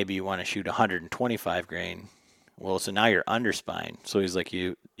then maybe you want to shoot 125 grain. Well, so now you're underspined. So he's like,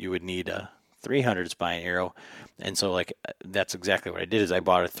 you would need a 300 spine arrow. And so like that's exactly what I did is I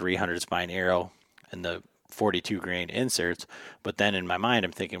bought a 300 spine arrow and the 42 grain inserts, but then in my mind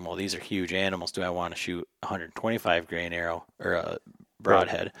I'm thinking, well, these are huge animals. Do I want to shoot 125 grain arrow or a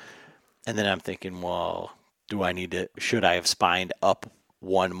broadhead? Right. And then I'm thinking, well, should I have spined up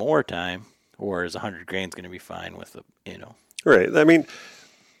one more time, or is 100 grains going to be fine with Right. I mean,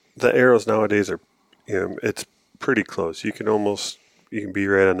 the arrows nowadays are, it's pretty close. You can be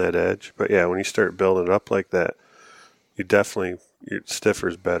right on that edge. But yeah, when you start building it up like that, your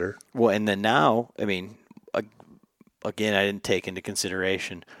stiffer's better. Well, and then now, I mean, again, I didn't take into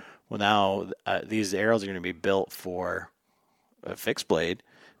consideration. Well, now these arrows are going to be built for a fixed blade,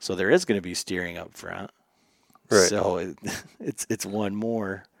 so there is going to be steering up front. Right. So it's one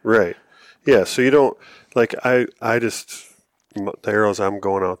more. Right. Yeah. So you don't like the arrows I'm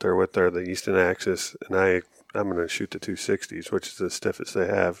going out there with are the Easton Axis, and I'm going to shoot the 260s, which is the stiffest they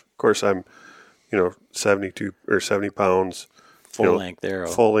have. Of course, I'm 72 or 70 pounds. Full length arrow.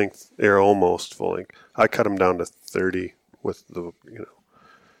 Full length arrow, almost full length. I cut them down to 30 with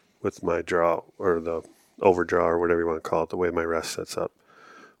with my draw or the overdraw or whatever you want to call it, the way my rest sets up.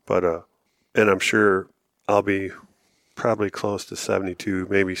 But and I'm sure I'll be probably close to 72.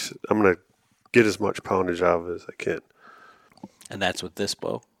 Maybe I'm going to get as much poundage out of it as I can. And that's with this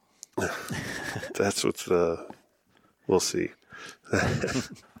bow. That's what's we'll see.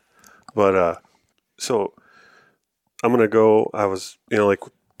 But so I'm gonna go. I was like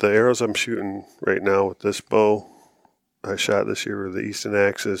the arrows I'm shooting right now with this bow I shot this year were the Easton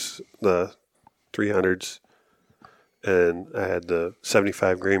Axis, the 300s, and I had the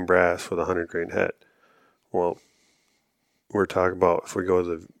 75 grain brass with a 100 grain head. Well, we're talking about if we go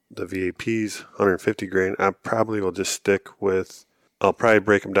to the VAPs 150 grain, I probably will just stick with. I'll probably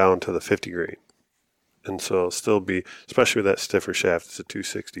break them down to the 50 grain. And so it'll still be, especially with that stiffer shaft, it's a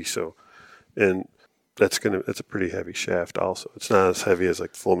 260. So, and it's a pretty heavy shaft also. It's not as heavy as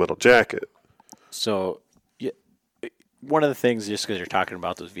like the Full Metal Jacket. So, yeah, one of the things, just because you're talking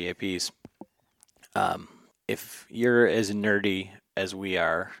about those VAPs, if you're as nerdy as we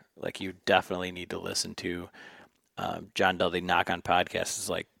are, like, you definitely need to listen to John Dudley Knock On Podcast. Is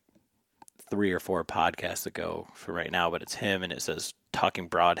like 3 or 4 podcasts ago for right now, but it's him, and it says Talking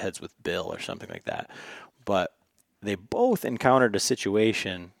Broadheads with Bill or something like that. But they both encountered a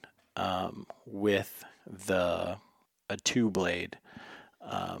situation with a 2-blade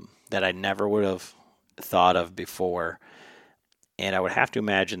that I never would have thought of before. And I would have to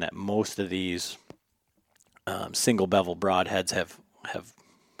imagine that most of these single bevel broadheads have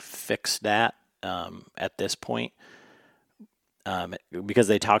fixed that at this point, because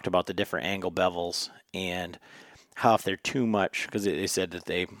they talked about the different angle bevels and how if they're too much, because they said that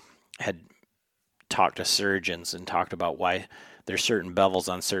they had talked to surgeons and talked about why there's certain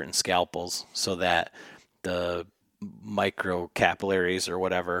bevels on certain scalpels so that the micro capillaries or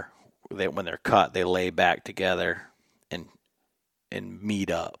whatever, when they're cut, they lay back together and meet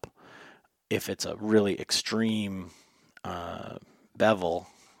up. If it's a really extreme bevel,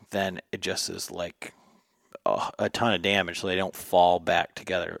 then it just is like a ton of damage, so they don't fall back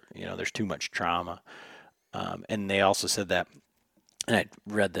together. There's too much trauma. And they also said that, and I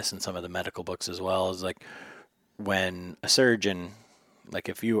read this in some of the medical books as well, is like when a surgeon, like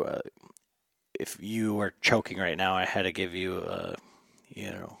if you are choking right now, I had to give you a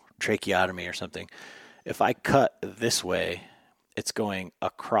tracheotomy or something. If I cut this way, it's going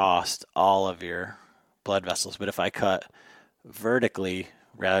across all of your blood vessels. But if I cut vertically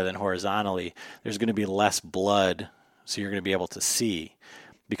rather than horizontally, there's going to be less blood, so you're going to be able to see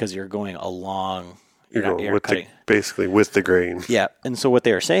because you're going along. You're cutting basically with the grain. Yeah, and so what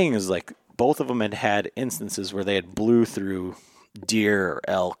they were saying is like both of them had instances where they had blew through deer or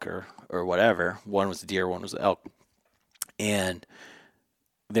elk or whatever. One was deer, one was elk, and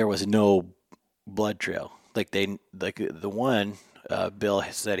there was no blood trail. The one, Bill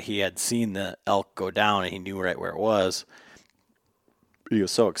said he had seen the elk go down and he knew right where it was. He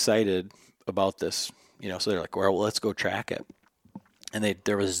was so excited about this, so they're like, well, let's go track it. And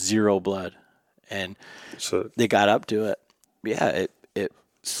there was zero blood. And so they got up to it. Yeah, it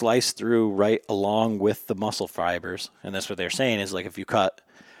sliced through right along with the muscle fibers. And that's what they're saying is like if you cut,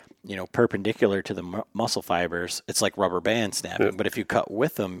 perpendicular to the muscle fibers, it's like rubber band snapping. Yeah. But if you cut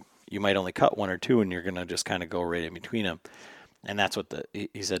with them, you might only cut 1 or 2, and you're going to just kind of go right in between them. And that's what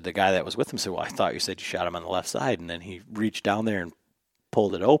he said. The guy that was with him said, well, I thought you said you shot him on the left side. And then he reached down there and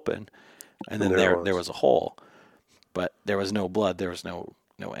pulled it open, and then there was a hole. But there was no blood. There was no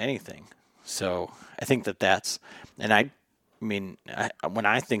anything. So I think that's, and I mean, when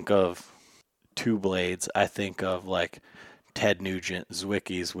I think of 2 blades, I think of like Ted Nugent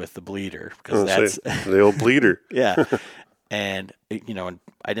Zwicky's with the bleeder, because that's the old bleeder. Yeah. And,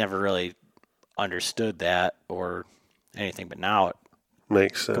 I never really understood that or anything, but now it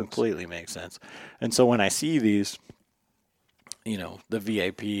makes sense. Completely makes sense. And so when I see these, the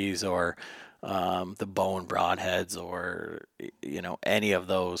VAPs or the bone broadheads or, any of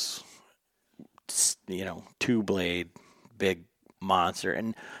those, 2-blade big monster.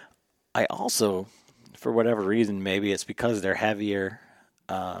 And I also, for whatever reason, maybe it's because they're heavier,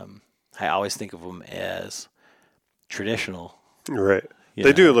 I always think of them as traditional. Right.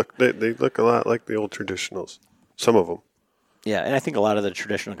 They do look. They look a lot like the old traditionals. Some of them. Yeah, and I think a lot of the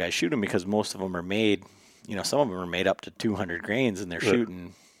traditional guys shoot them because most of them are made. Some of them are made up to 200 grains, and they're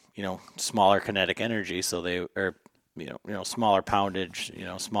shooting. Smaller kinetic energy, so they are. Smaller poundage.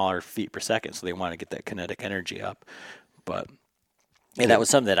 Smaller feet per second, so they want to get that kinetic energy up. But that was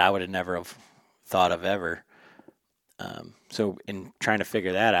something that I would have never have thought of ever. So in trying to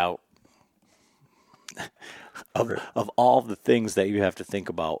figure that out. Of all the things that you have to think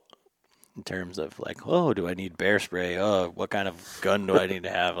about in terms of like, oh, do I need bear spray? Oh, what kind of gun do I need to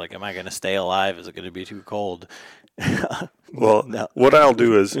have? Like, am I going to stay alive? Is it going to be too cold? Well, no. What I'll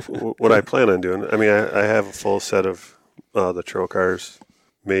do is what I plan on doing. I mean, I have a full set of the Trocars.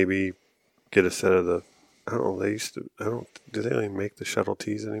 Maybe get a set of the. I don't know. Do they even make the shuttle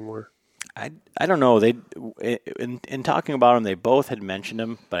tees anymore? I don't know. They in talking about them, they both had mentioned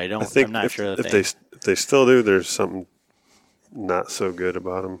them, but I'm not sure that if they still do, there's something not so good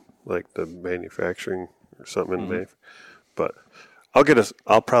about them, like the manufacturing or something. Mm-hmm. But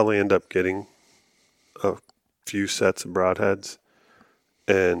I'll probably end up getting a few sets of broadheads,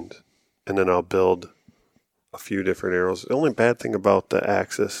 and then I'll build a few different arrows. The only bad thing about the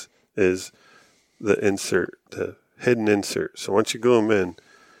Axis is the insert, the hidden insert. So once you glue them in.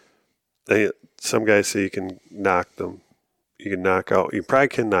 Some guys say you can knock them. You probably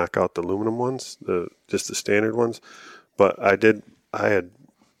can knock out the aluminum ones, just the standard ones. But I had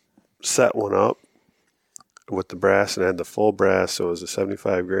set one up with the brass, and I had the full brass, so it was a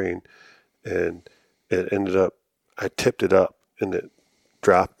 75 grain, and it ended up, I tipped it up, and it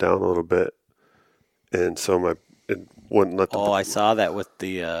dropped down a little bit, and so it wouldn't let the... Oh, I saw that with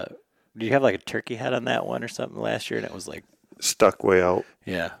the, do you have like a turkey head on that one or something last year, and it was like... stuck way out.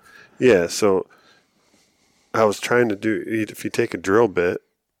 Yeah. Yeah, so I was trying to do, if you take a drill bit,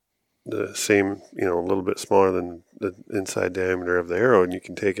 the same, a little bit smaller than the inside diameter of the arrow, and you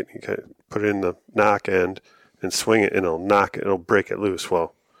can take it and you kind of put it in the knock end and swing it, and it'll break it loose.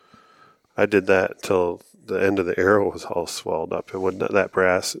 Well, I did that until the end of the arrow was all swelled up. It wouldn't, that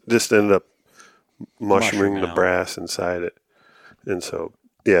brass just ended up mushrooming the brass inside it. And so,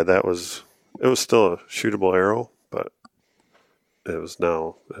 yeah, it was still a shootable arrow, but it's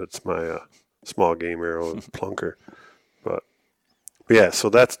my small game arrow and plunker. But yeah, so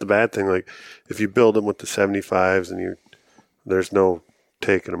that's the bad thing. Like, if you build them with the 75s, and there's no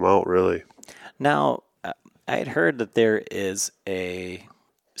taking them out, really. Now, I had heard that there is a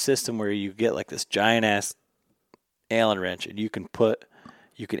system where you get like this giant ass Allen wrench, and you can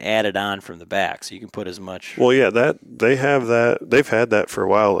add it on from the back, so you can put as much. Well, yeah, they have that. They've had that for a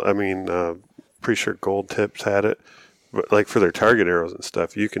while. I mean, pretty sure Gold Tips had it, but like for their target arrows and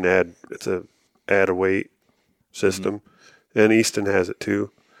stuff, you can add a weight system, and Easton has it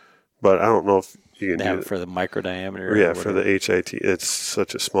too. But I don't know if you can have it for the micro diameter. Yeah, for the HIT, it's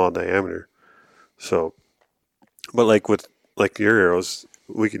such a small diameter. So, but like with your arrows,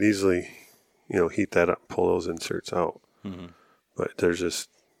 we could easily, heat that up, and pull those inserts out. Mm-hmm. But there's just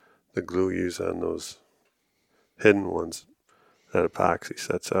the glue used on those hidden ones that epoxy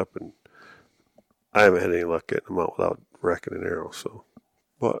sets up, and I haven't had any luck getting them out without wrecking an arrow. So,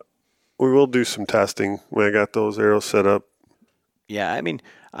 but we will do some testing when I got those arrows set up. Yeah, I mean,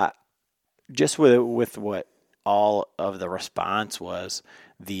 just with what all of the response was,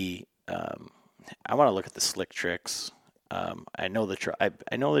 I want to look at the slick tricks. I know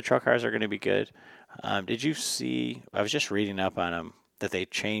the truck cars are going to be good. Did you see? I was just reading up on them that they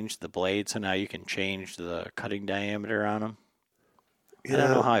changed the blade, so now you can change the cutting diameter on them. Yeah. I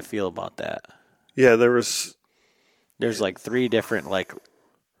don't know how I feel about that. Yeah, there's like 3 different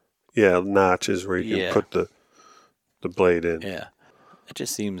notches where you can put the blade in. Yeah, it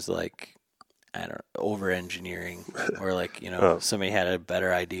just seems like, I don't know, over engineering, or like somebody had a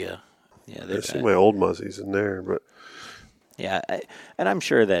better idea. Yeah, I see my old muzzies in there, but yeah, and I'm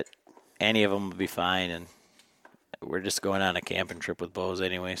sure that any of them will be fine, and we're just going on a camping trip with bows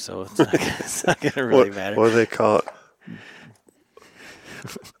anyway, so it's not going to really matter. What do they call it?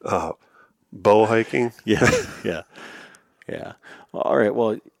 Bow hiking? Yeah. Well, all right.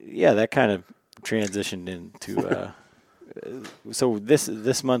 Well, yeah, that kind of transitioned into. So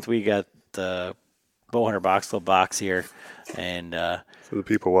this month we got the Bowhunter Box Club box here, and for the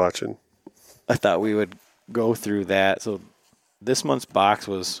people watching, I thought we would go through that. So this month's box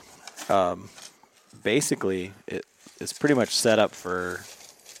was basically it's pretty much set up for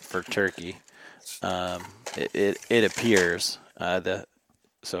turkey. It appears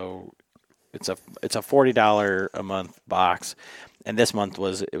so it's a $40 a month box, and this month it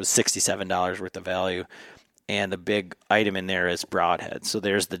was $67 worth of value. And the big item in there is broadheads. So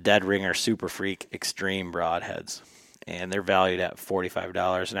there's the Dead Ringer Super Freak Extreme broadheads, and they're valued at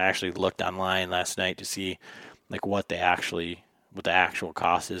 $45. And I actually looked online last night to see like what the actual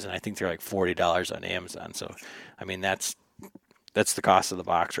cost is, and I think they're like $40 on Amazon. So, I mean, that's the cost of the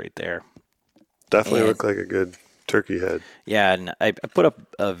box right there. Definitely look like a good turkey head. Yeah, and I put up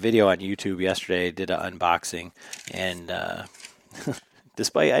a video on YouTube yesterday. Did an unboxing, and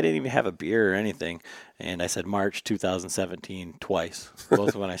despite I didn't even have a beer or anything, and I said March 2017 twice,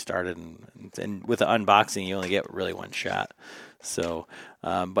 both when I started, and with the unboxing you only get really one shot. So,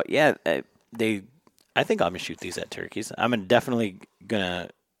 but yeah, I think I'm gonna shoot these at turkeys. I'm definitely gonna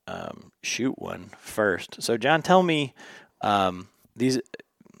shoot one first. So John, tell me, these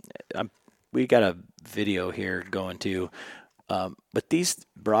we got a video here going too, but these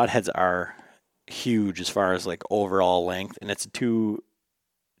broadheads are huge as far as like overall length, and it's a 2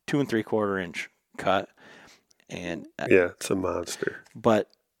 3/4 inch cut, and yeah, it's a monster. But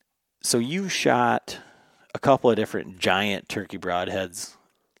so you shot a couple of different giant turkey broadheads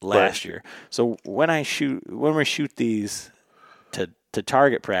last year. So when we shoot these to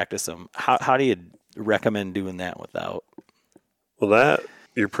target practice them, how do you recommend doing that without? Well, that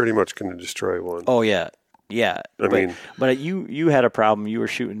you're pretty much going to destroy one. Oh yeah. But you had a problem. You were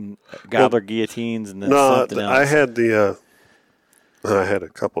shooting gobbler guillotines and then something else. I had a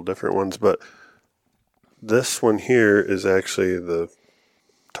couple different ones, but this one here is actually the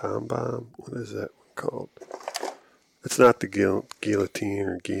Tom Bomb. What is that one called? It's not the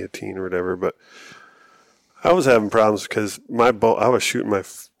guillotine or whatever, but I was having problems because my bow, I was shooting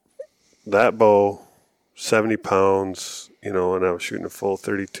that bow 70 pounds, and I was shooting a full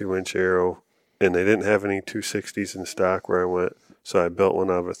 32-inch arrow, and they didn't have any 260s in stock where I went, so I built one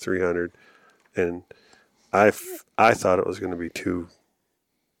out of a 300, and I thought it was going to be too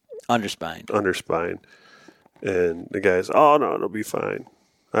underspine, and the guy's, oh no, it'll be fine.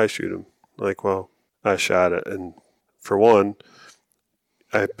 I shoot him. Like, well, I shot it, and for one,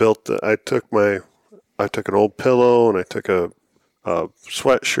 I took an old pillow and I took a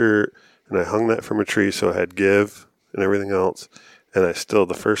sweatshirt and I hung that from a tree so it had give and everything else. And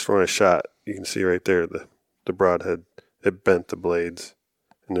the first one I shot, you can see right there, the broadhead, it bent the blades,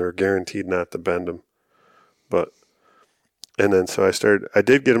 and they were guaranteed not to bend them. And then so I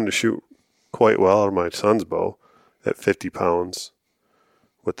did get him to shoot quite well out of my son's bow at 50 pounds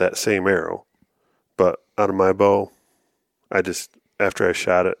with that same arrow. But out of my bow, after I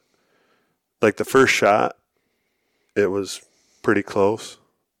shot it, like the first shot, it was pretty close,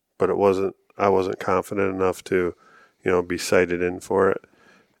 but I wasn't confident enough to, be sighted in for it.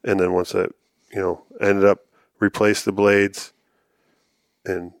 And then once I, ended up replace the blades,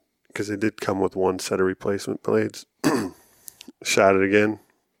 and because they did come with one set of replacement blades, shot it again,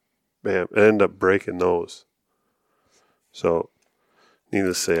 bam, I ended up breaking those. So,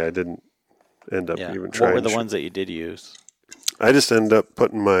 needless to say, I didn't end up even trying. What were the ones that you did use? I just ended up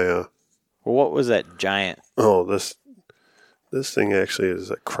putting my. Well, what was that giant? Oh, this thing actually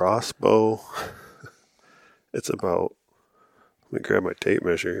is a crossbow. It's about. Let me grab my tape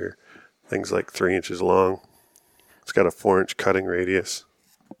measure here. Thing's like 3 inches long. It's got a 4-inch cutting radius.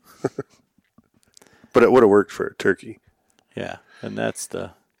 But it would have worked for a turkey. Yeah, and that's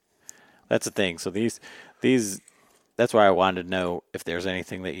the thing. So these that's why I wanted to know if there's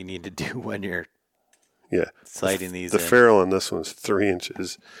anything that you need to do when you're sighting these. The ferrule on this one's 3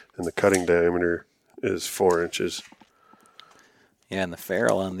 inches, and the cutting diameter is 4 inches. Yeah, and the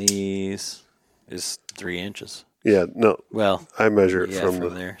ferrule on these is 3 inches. Yeah, no. Well, I measure it from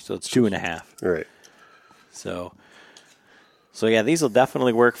there, so it's 2.5. Right. So yeah, these will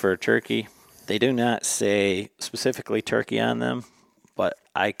definitely work for a turkey. They do not say specifically turkey on them, but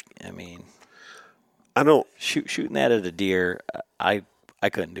I mean, I don't shooting that at a deer. I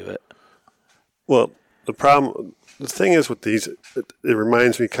couldn't do it. Well, the thing is with these, it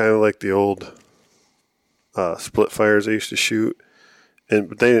reminds me kind of like the old split fires I used to shoot,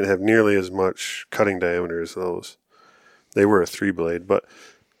 but they didn't have nearly as much cutting diameter as those. They were a 3-blade, but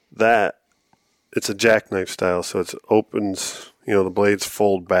it's a jackknife style, so it opens. The blades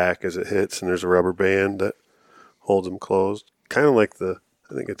fold back as it hits, and there's a rubber band that holds them closed. Kind of like I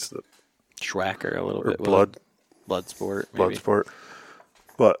think it's the Schwacker a little bit. Blood sport. Maybe. Blood sport.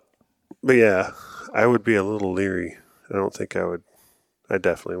 But yeah, I would be a little leery. I don't think I would. I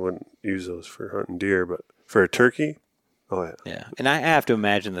definitely wouldn't use those for hunting deer, but for a turkey, oh yeah. Yeah, and I have to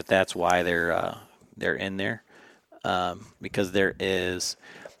imagine that that's why they're in there, because there is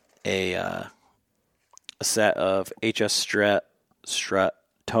a set of HS strut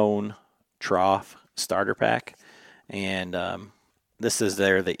tone trough starter pack, and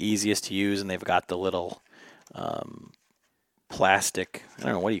they're the easiest to use, and they've got the little plastic, I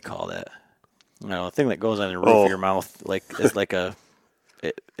don't know, what do you call that? A thing that goes on the roof of your mouth, like it's like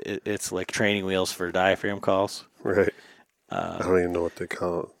it's like training wheels for diaphragm calls. Right. I don't even know what they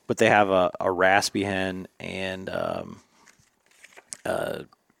call it. But they have a raspy hen and a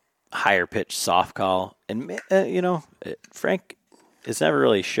higher pitched soft call, and Frank has never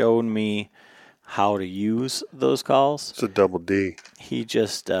really shown me how to use those calls. It's a double D. He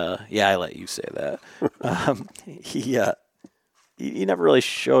just I let you say that. He never really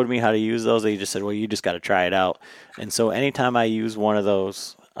showed me how to use those. He just said, well, you just got to try it out. And so anytime I use one of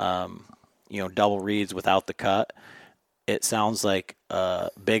those double reeds without the cut, it sounds like a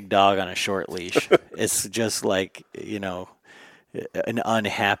big dog on a short leash. It's just like an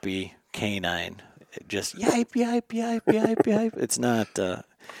unhappy canine. It just yipe, yipe, yipe, yipe, yipe.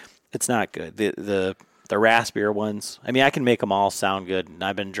 It's not good. The raspier ones, I mean, I can make them all sound good, and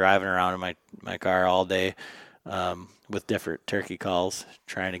I've been driving around in my car all day with different turkey calls,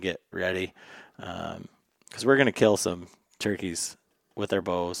 trying to get ready, because we're going to kill some turkeys with our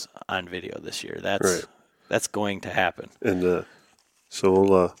bows on video this year. That's going to happen. And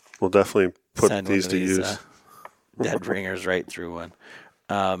so we'll definitely put these to use. Dead ringers right through one.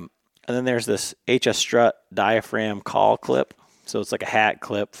 And then there's this HS Strut diaphragm call clip. So it's like a hat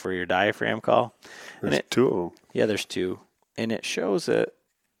clip for your diaphragm call. There's two of them. Yeah, there's two. And it shows it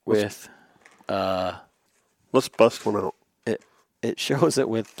with... let's bust one out. It shows it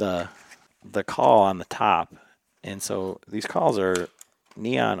with the call on the top. And so these calls are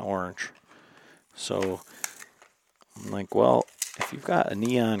neon orange. So I'm like, well, if you've got a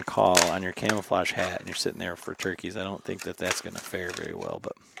neon call on your camouflage hat and you're sitting there for turkeys, I don't think that that's going to fare very well,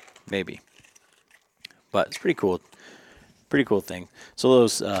 but maybe. But it's pretty cool. Pretty cool thing. So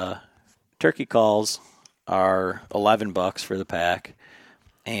those turkey calls are $11 for the pack,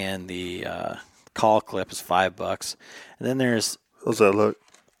 and the call clip is $5. And then there's... How's that look?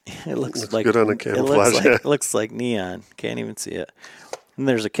 It looks like good on a camouflage. It looks like neon. Can't even see it. And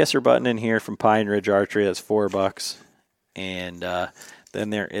there's a kisser button in here from Pine Ridge Archery. That's $4. And then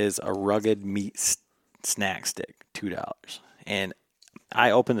there is a rugged meat snack stick, $2. And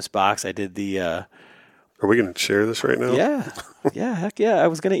I opened this box. I did the... Are we going to share this right now? Yeah. Yeah, heck yeah. I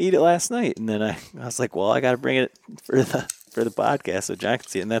was going to eat it last night. And then I was like, well, I got to bring it for the podcast so John can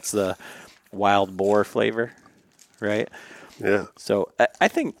see it. And that's the wild boar flavor, right? Yeah. So I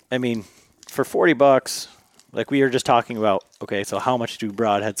think, I mean, for $40, like we were just talking about, okay, so how much do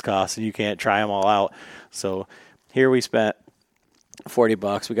broadheads cost? And you can't try them all out. So here we spent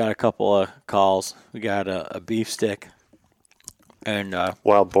 $40. We got a couple of calls. We got a beef stick and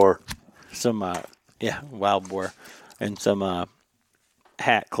Wild boar. some, wild boar and some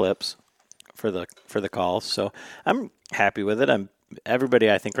hat clips for the calls. So I'm happy with it. Everybody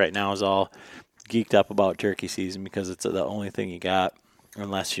I think right now is all geeked up about turkey season because it's the only thing you got,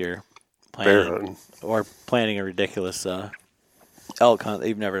 unless you're planning a ridiculous elk hunt that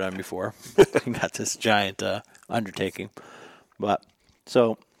you've never done before. You got this giant undertaking. But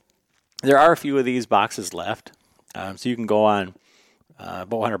so there are a few of these boxes left. So you can go on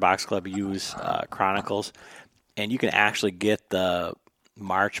Bowhunter Box Club, use Chronicles, and you can actually get the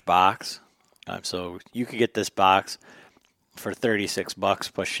March box. So you could get this box for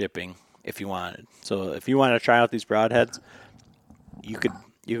 $36 plus shipping if you wanted. So if you want to try out these broadheads, you could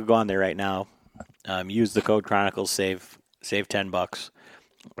go on there right now, use the code Chronicles, save $10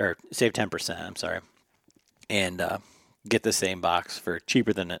 or save 10%. I'm sorry, and get the same box for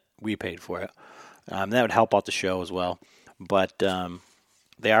cheaper than we paid for it. That would help out the show as well. But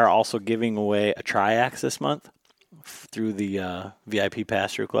they are also giving away a Triax this month through the VIP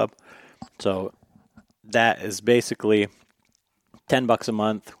Pass-Through Club. So that is basically $10 a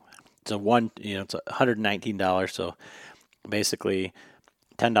month. It's it's $119. So basically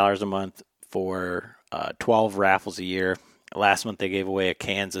 $10 a month for 12 raffles a year. Last month they gave away a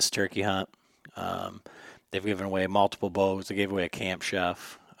Kansas turkey hunt. They've given away multiple bows. They gave away a Camp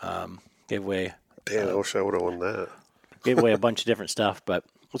Chef. Gave away. Damn, I wish I would have won that. Gave away a bunch of different stuff, but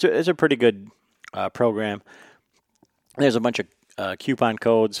it's a pretty good program. There's a bunch of coupon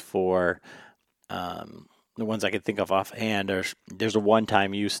codes for the ones I could think of offhand. There's a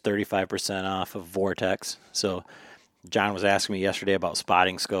one-time use 35% off of Vortex. So John was asking me yesterday about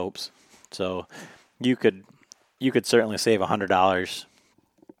spotting scopes. So you could certainly save $100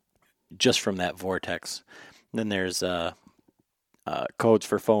 just from that Vortex. And then there's codes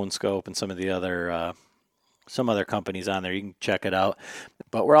for Phone Scope and some of the other some other companies on there. You can check it out.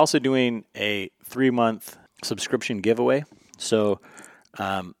 But we're also doing a 3-month subscription giveaway. So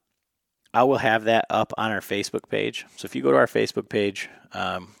I will have that up on our Facebook page. So if you go to our Facebook page,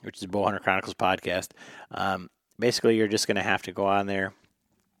 which is Bowhunter Chronicles Podcast, basically you're just going to have to go on there,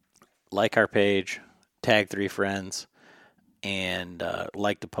 like our page, tag 3 friends, and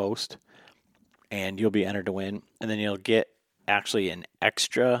like the post, and you'll be entered to win. And then you'll get actually an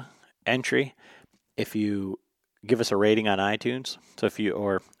extra entry if you give us a rating on iTunes. So if you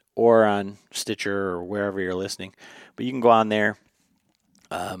or on Stitcher or wherever you're listening, but you can go on there,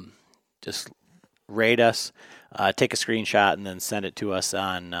 just rate us, take a screenshot, and then send it to us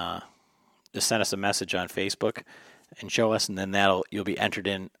on. Just send us a message on Facebook and show us, and then you'll be entered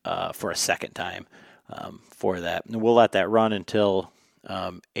in for a second time for that. And we'll let that run until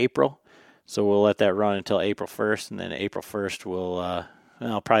April. So we'll let that run until April 1st, and then April 1st we'll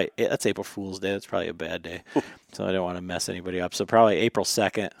that's April Fool's Day. That's probably a bad day, so I don't want to mess anybody up. So probably April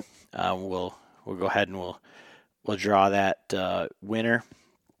 2nd, we'll go ahead and we'll draw that winner.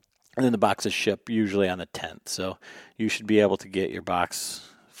 And then the boxes ship usually on the 10th. So you should be able to get your box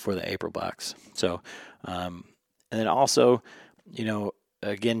for the April box. So, and then also,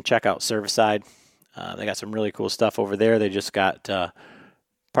 again, check out Servicide. They got some really cool stuff over there. They just got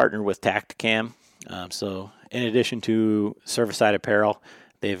partnered with Tacticam. So in addition to Servicide apparel,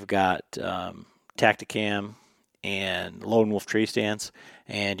 they've got Tacticam and Lone Wolf tree stands.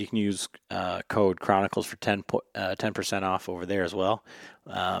 And you can use code Chronicles for 10% off over there as well.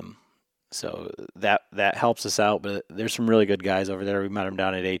 So that helps us out, but there's some really good guys over there. We met them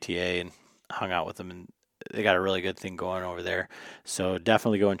down at ATA and hung out with them, and they got a really good thing going over there. So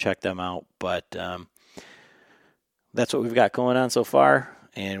definitely go and check them out. But that's what we've got going on so far,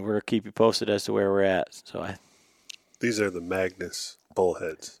 and we're going to keep you posted as to where we're at. So These are the Magnus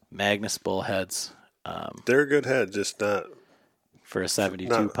bullheads. Magnus bullheads. They're a good head, just not for a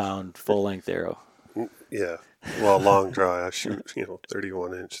 72-pound full-length arrow. Yeah. Well, long draw. I shoot,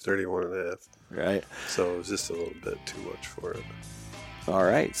 31 inch, 31 and a half. Right. So it was just a little bit too much for it. All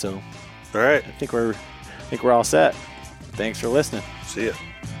right. So, all right. I think we're all set. Thanks for listening. See ya.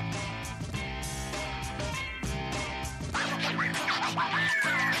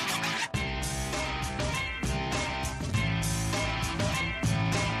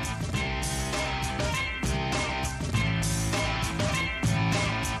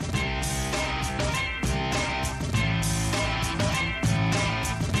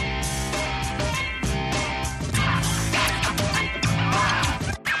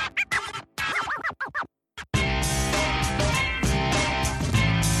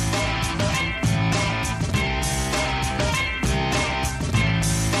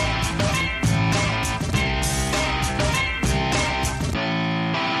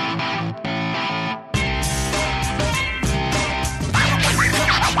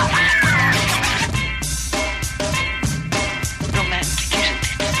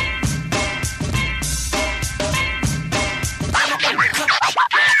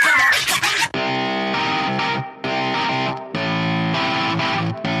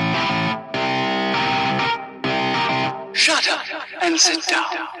 Shut up and sit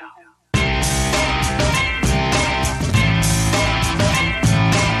down.